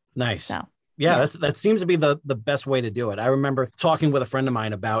in-house. Nice. So. Yeah, that seems to be the best way to do it. I remember talking with a friend of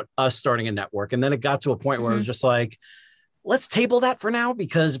mine about us starting a network, and then it got to a point where it was just like, let's table that for now,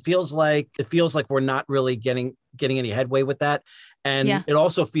 because it feels like we're not really getting any headway with that, and it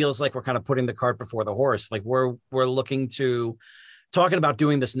also feels like we're kind of putting the cart before the horse. Like we're looking to talking about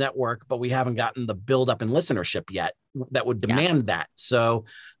doing this network, but we haven't gotten the buildup in listenership yet that would demand that. So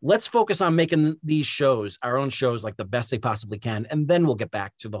let's focus on making these shows, our own shows, like the best they possibly can, and then we'll get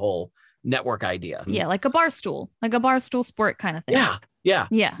back to the whole network idea. Yeah, like a barstool sport kind of thing. Yeah.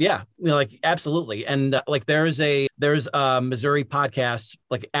 Yeah. Yeah. You know, like absolutely. And like there's a Missouri podcast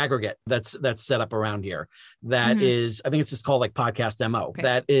like aggregate that's set up around here that is, I think it's just called like Podcast MO.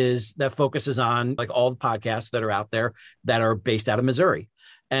 Okay. That focuses on like all the podcasts that are out there that are based out of Missouri.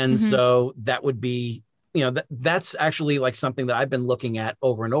 And so that would be, you know, that's actually like something that I've been looking at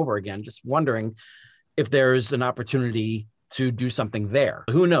over and over again, just wondering if there's an opportunity to do something there.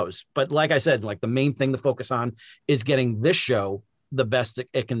 Who knows? But like I said, like the main thing to focus on is getting this show the best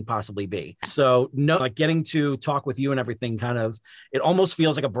it can possibly be. So no, like getting to talk with you and everything kind of, it almost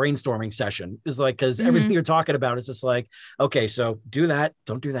feels like a brainstorming session. It's like, because everything you're talking about is just like, okay, so do that,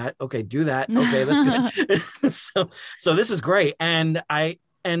 don't do that. Okay, do that. Okay, that's good. So this is great. And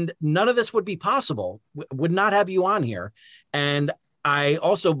none of this would be possible, would not have you on here. And I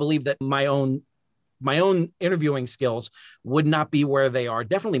also believe that my own interviewing skills would not be where they are,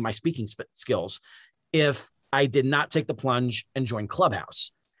 definitely my speaking skills, if I did not take the plunge and join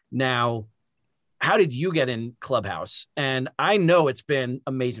Clubhouse. Now, how did you get in Clubhouse? And I know it's been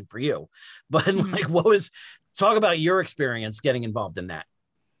amazing for you, but like, talk about your experience getting involved in that.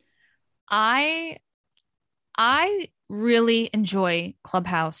 I really enjoy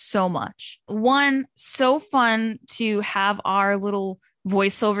Clubhouse so much. One, so fun to have our little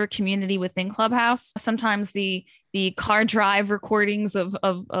voiceover community within Clubhouse. Sometimes the car drive recordings of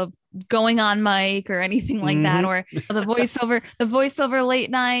going on mic or anything like that, or the voiceover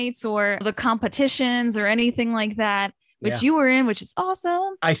late nights or the competitions or anything like that, which you were in, which is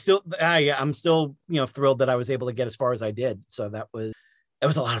awesome. I'm still, you know, thrilled that I was able to get as far as I did. So it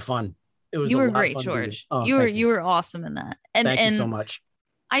was a lot of fun. It was. You were great, George. You were awesome in that. And thank you so much.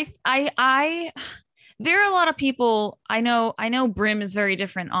 There are a lot of people I know Brim is very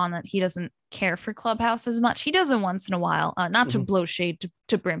different on that. He doesn't care for Clubhouse as much. He does it once in a while, not to blow shade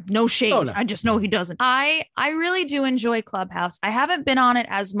to Brim. No shade. Oh, no. I just know he doesn't. I really do enjoy Clubhouse. I haven't been on it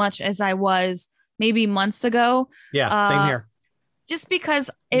as much as I was maybe months ago. Yeah, same here. Just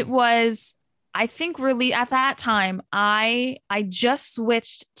because it was, I think really at that time, I just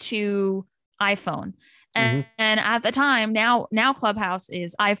switched to iPhone. And at the time, now Clubhouse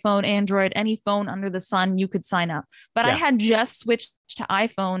is iPhone, Android, any phone under the sun, you could sign up. But I had just switched to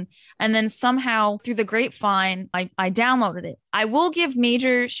iPhone. And then somehow through the grapevine, I downloaded it. I will give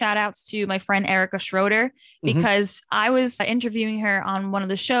major shout outs to my friend Erica Schroeder, because I was interviewing her on one of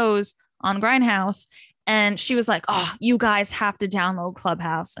the shows on Grindhouse. And she was like, oh, you guys have to download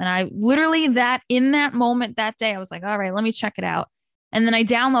Clubhouse. And I literally in that moment that day, I was like, all right, let me check it out. And then I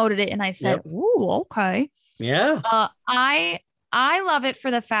downloaded it and I said, ooh, okay. Yeah. I love it for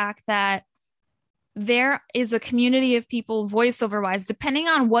the fact that there is a community of people voiceover wise, depending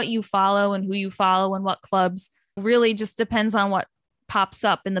on what you follow and who you follow and what clubs, really just depends on what pops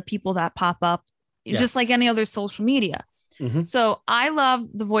up and the people that pop up, just like any other social media. So I love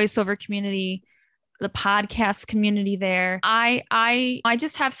the voiceover community, the podcast community there. I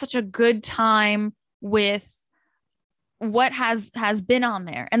just have such a good time with what has been on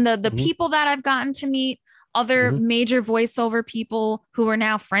there, and the people that I've gotten to meet, other major voiceover people who are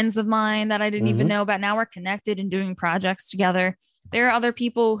now friends of mine that I didn't even know about. Now we're connected and doing projects together. There are other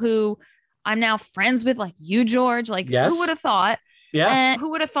people who I'm now friends with, like you, George. Like, who would have thought? Yeah. And who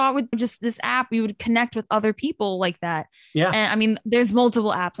would have thought with just this app, you would connect with other people like that? Yeah. And I mean, there's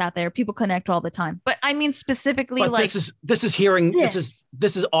multiple apps out there. People connect all the time. But I mean, specifically, but like this is hearing, this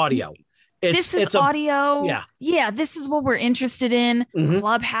is audio. This is audio. Yeah. This is what we're interested in.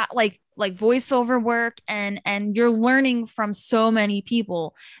 Clubhouse, like voiceover work, and you're learning from so many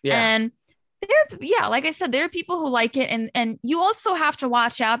people. Yeah. And like I said, there are people who like it, and you also have to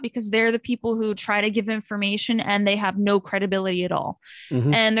watch out, because they're the people who try to give information and they have no credibility at all.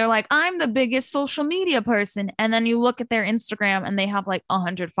 And they're like, I'm the biggest social media person. And then you look at their Instagram and they have like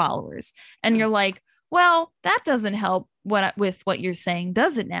 100 followers. And you're like, well, that doesn't help with what you're saying,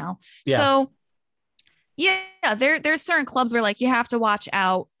 does it now? Yeah. So there's certain clubs where like you have to watch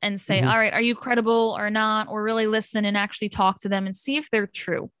out and say, all right, are you credible or not? Or really listen and actually talk to them and see if they're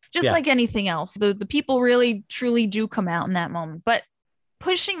true. Just like anything else, the people really truly do come out in that moment. But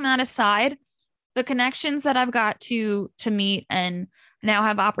pushing that aside, the connections that I've got to meet and now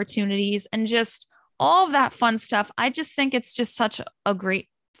have opportunities and just all of that fun stuff, I just think it's just such a great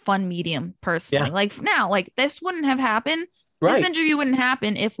fun medium personally. Like now, like this wouldn't have happened. Right. This interview wouldn't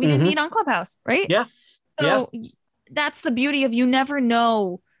happen if we didn't meet on Clubhouse, right? Yeah. So that's the beauty of, you never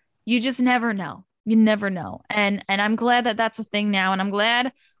know. You just never know. You never know. And I'm glad that that's a thing now. And I'm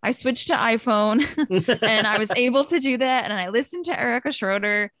glad I switched to iPhone and I was able to do that. And I listened to Erica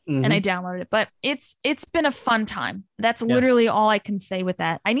Schroeder and I downloaded it. But it's been a fun time. That's literally all I can say with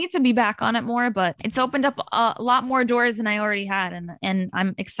that. I need to be back on it more, but it's opened up a lot more doors than I already had. And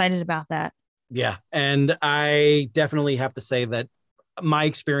I'm excited about that. Yeah. And I definitely have to say that my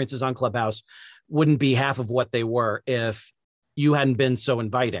experiences on Clubhouse wouldn't be half of what they were if you hadn't been so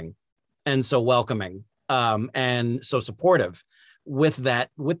inviting and so welcoming and so supportive with that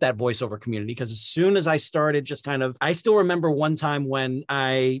voiceover community. Because as soon as I started I still remember one time when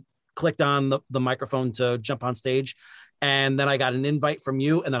I clicked on the microphone to jump on stage, and then I got an invite from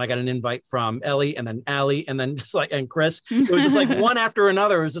you, and then I got an invite from Ellie, and then Allie, and then and Chris. It was just like one after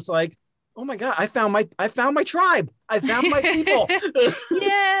another. It was just like, oh my God, I found my tribe. I found my people.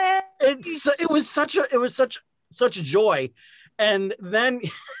 Yeah. It was such a joy. And then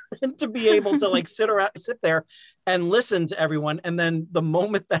to be able to sit there and listen to everyone. And then the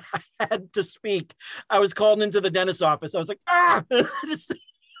moment that I had to speak, I was called into the dentist's office. I was like,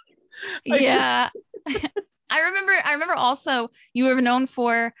 yeah. I remember also you were known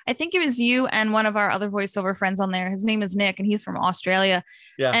for, I think it was you and one of our other voiceover friends on there. His name is Nick and he's from Australia.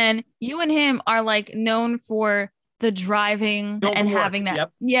 Yeah. And you and him are like known for the driving and having that.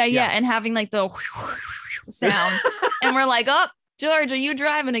 Yep. Yeah. And having like the sound. And we're like, oh, George, are you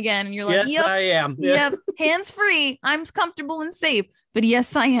driving again? And you're like, yes, I am. Yep. Hands free. I'm comfortable and safe. But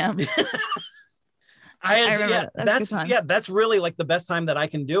yes, I am. I remember that's really like the best time that I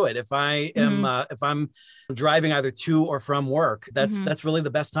can do it. If I am if I'm driving either to or from work, that's really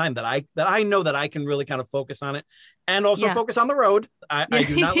the best time that I know that I can really kind of focus on it and also focus on the road. I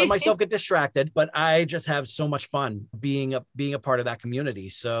do not let myself get distracted, but I just have so much fun being a part of that community.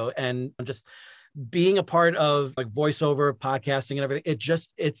 So, and just being a part of like voiceover, podcasting and everything,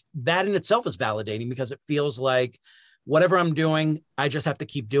 it's that in itself is validating because it feels like whatever I'm doing, I just have to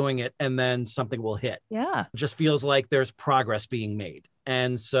keep doing it and then something will hit. Yeah. It just feels like there's progress being made.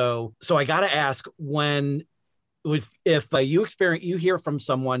 And so I got to ask, if you hear from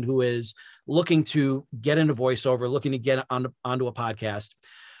someone who is looking to get into voiceover, looking to get onto a podcast,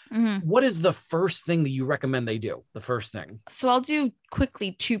 what is the first thing that you recommend they do? The first thing. So I'll do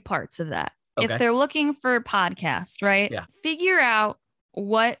quickly 2 parts of that. Okay. If they're looking for a podcast, right? Yeah. Figure out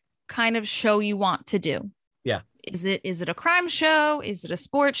what kind of show you want to do. Yeah. Is it a crime show? Is it a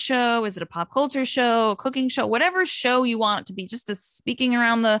sports show? Is it a pop culture show, a cooking show, whatever show you want it to be, just a speaking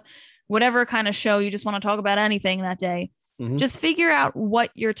around the whatever kind of show you just want to talk about anything that day. Just figure out what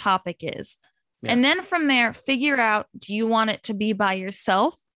your topic is. Yeah. And then from there, figure out, do you want it to be by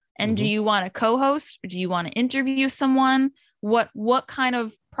yourself? And do you want to co-host? Or do you want to interview someone? What kind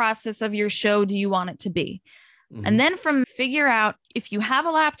of process of your show do you want it to be? And then figure out if you have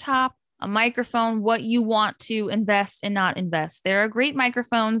a laptop, a microphone, what you want to invest and not invest. There are great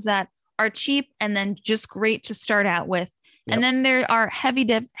microphones that are cheap and then just great to start out with. Yep. And then there are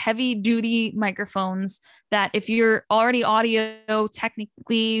heavy duty microphones that if you're already audio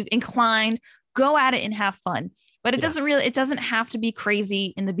technically inclined, go at it and have fun. But it doesn't have to be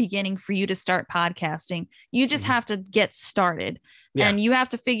crazy in the beginning for you to start podcasting. You just have to get started and you have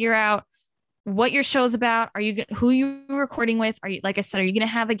to figure out what your show's about. Who you're recording with? Are you, like I said, are you going to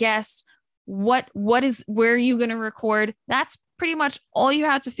have a guest? Where are you going to record? That's pretty much all you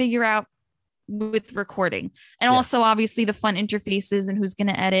have to figure out with recording. And also obviously the fun interfaces and who's going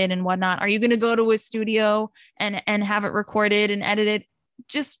to edit and whatnot. Are you going to go to a studio and have it recorded and edited?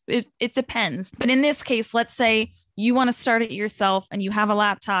 Just it depends. But in this case, let's say you want to start it yourself and you have a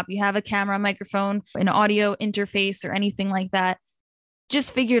laptop, you have a camera, microphone, an audio interface or anything like that.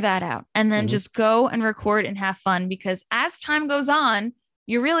 Just figure that out and then just go and record and have fun, because as time goes on,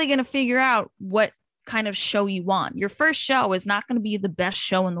 you're really going to figure out what kind of show you want. Your first show is not going to be the best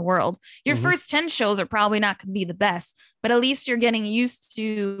show in the world. Your first 10 shows are probably not going to be the best, but at least you're getting used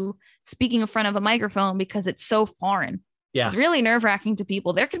to speaking in front of a microphone because it's so foreign. Yeah. It's really nerve-wracking to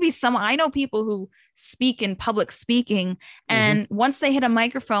people. There could be I know people who speak in public speaking, and once they hit a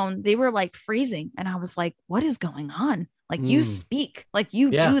microphone, they were like freezing. And I was like, what is going on? Like you speak, like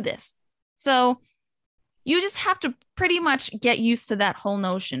you do this. So you just have to pretty much get used to that whole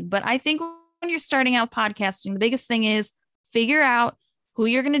notion. But I think when you're starting out podcasting, the biggest thing is figure out who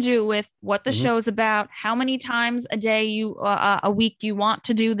you're going to do it with, what the show is about, how many times a week you want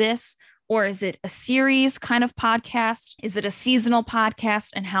to do this. Or is it a series kind of podcast? Is it a seasonal podcast,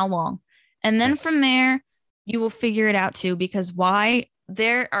 and how long? And then from there, you will figure it out too, because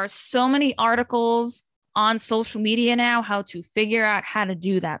there are so many articles on social media now, how to figure out how to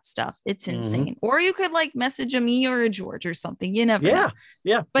do that stuff. It's insane. Or you could like message a me or a George or something. You never know.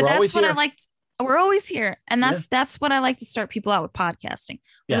 Yeah. But that's what I like. We're always here. And that's what I like to start people out with podcasting.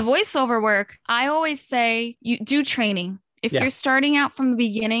 Yeah. With voiceover work, I always say you do training. If you're starting out from the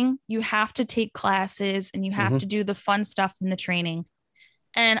beginning, you have to take classes and you have to do the fun stuff in the training.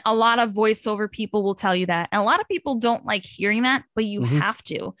 And a lot of voiceover people will tell you that. And a lot of people don't like hearing that, but you have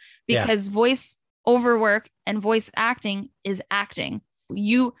to, because voiceover work and voice acting is acting.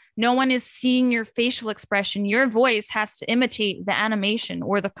 No one is seeing your facial expression. Your voice has to imitate the animation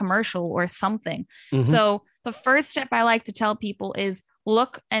or the commercial or something. So the first step I like to tell people is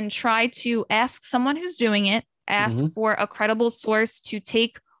look and try to ask someone who's doing it, ask for a credible source to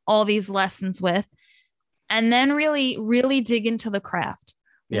take all these lessons with, and then really, really dig into the craft.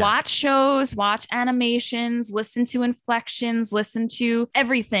 Watch shows, watch animations, listen to inflections, listen to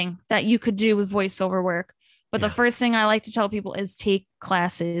everything that you could do with voiceover work. But the first thing I like to tell people is take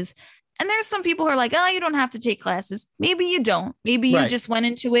classes. And there's some people who are like, oh, you don't have to take classes. Maybe you don't. Maybe you just went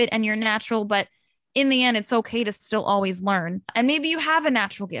into it and you're natural. But in the end, it's okay to still always learn. And maybe you have a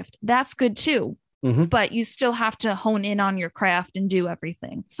natural gift. That's good too. But you still have to hone in on your craft and do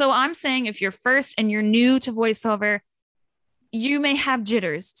everything. So I'm saying if you're first and you're new to voiceover, you may have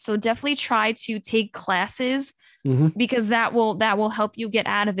jitters. So definitely try to take classes because that will help you get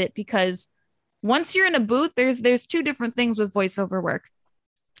out of it. Because once you're in a booth, there's two different things with voiceover work.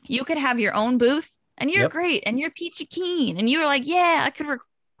 You could have your own booth and you're great and you're peachy keen and you're like, yeah, I could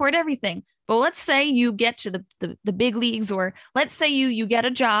record everything. But let's say you get to the big leagues, or let's say you get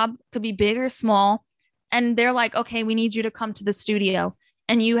a job, could be big or small, and they're like, okay, we need you to come to the studio.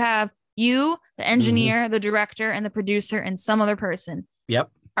 And you have the engineer, the director, and the producer, and some other person.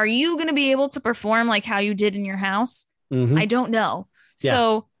 Are you going to be able to perform like how you did in your house? I don't know.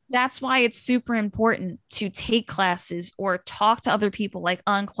 So that's why it's super important to take classes or talk to other people like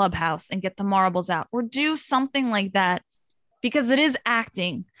on Clubhouse and get the marbles out or do something like that, because it is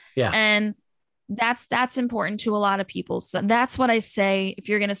acting. And that's important to a lot of people. So that's what I say. If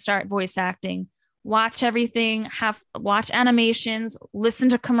you're going to start voice acting, watch everything, watch animations, listen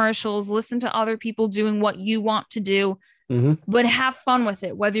to commercials, listen to other people doing what you want to do, but have fun with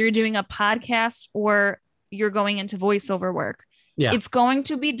it. Whether you're doing a podcast or you're going into voiceover work, it's going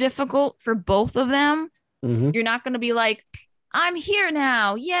to be difficult for both of them. You're not going to be like, I'm here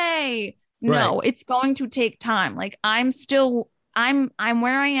now. Yay. No, it's going to take time. Like I'm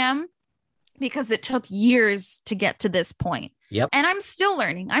where I am because it took years to get to this point. And I'm still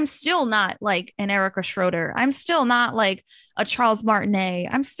learning. I'm still not like an Erica Schroeder. I'm still not like a Charles Martinet.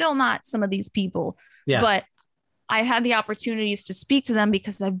 I'm still not some of these people, but I had the opportunities to speak to them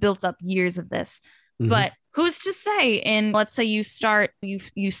because I've built up years of this. But who's to say, and let's say you start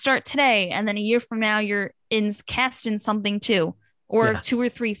today, and then a year from now, you're cast in something too, or 2 or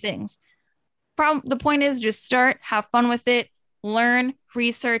 3 things. The point is just start, have fun with it, learn,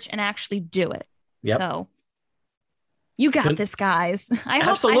 research, and actually do it. So you got this, guys. I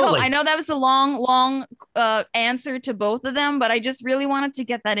hope. I know that was a long answer to both of them, but I just really wanted to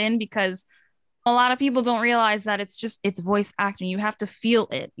get that in because a lot of people don't realize that it's voice acting. You have to feel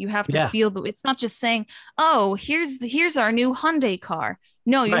it. You have to feel it's not just saying, oh, here's our new Hyundai car.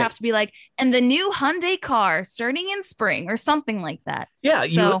 No, you have to be like, and the new Hyundai car starting in spring or something like that.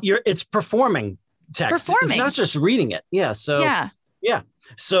 So, it's performing text. It's not just reading it.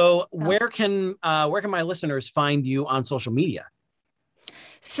 So where can my listeners find you on social media?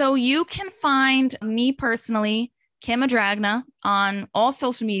 So you can find me personally, Kim Adragna, on all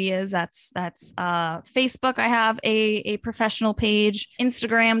social medias. That's Facebook. I have a professional page,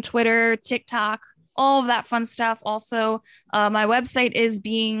 Instagram, Twitter, TikTok, all of that fun stuff. Also, my website is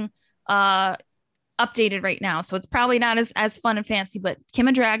being updated right now, so it's probably not as fun and fancy, but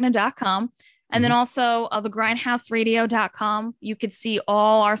kimadragna.com. And then also thegrindhouseradio.com. You could see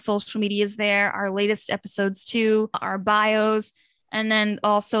all our social medias there, our latest episodes too, our bios, and then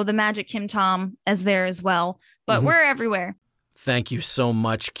also the Magic Kim Tom as there as well. But we're everywhere. Thank you so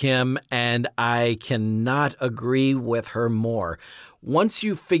much, Kim. And I cannot agree with her more. Once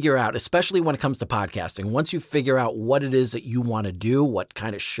you figure out, especially when it comes to podcasting, once you figure out what it is that you want to do, what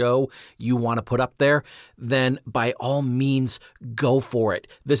kind of show you want to put up there, then by all means, go for it.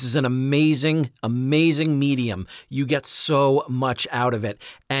 This is an amazing, amazing medium. You get so much out of it,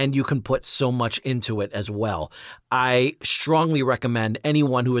 and you can put so much into it as well. I strongly recommend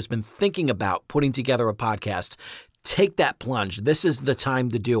anyone who has been thinking about putting together a podcast, take that plunge. This is the time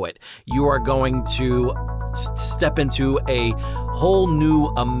to do it. You are going to step into a whole new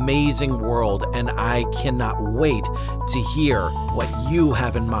amazing world, and I cannot wait to hear what you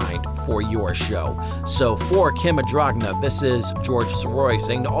have in mind for your show. So for Kim Adragna, this is George Sirois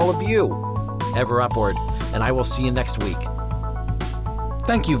saying to all of you, ever upward, and I will see you next week.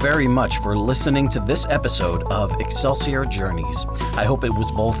 Thank you very much for listening to this episode of Excelsior Journeys. I hope it was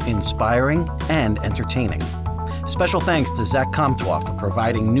both inspiring and entertaining. Special thanks to Zach Comtois for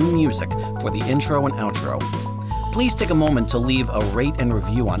providing new music for the intro and outro. Please take a moment to leave a rate and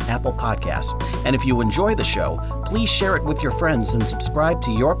review on Apple Podcasts. And if you enjoy the show, please share it with your friends and subscribe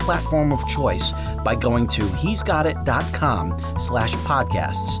to your platform of choice by going to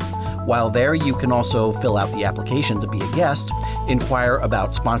he'sgotit.com/podcasts. While there, you can also fill out the application to be a guest, inquire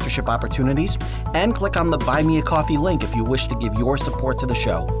about sponsorship opportunities, and click on the Buy Me a Coffee link if you wish to give your support to the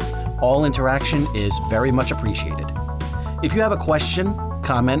show. All interaction is very much appreciated. If you have a question,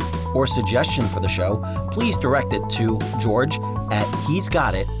 comment, or suggestion for the show, please direct it to George at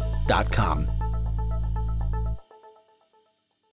he'sgotit.com.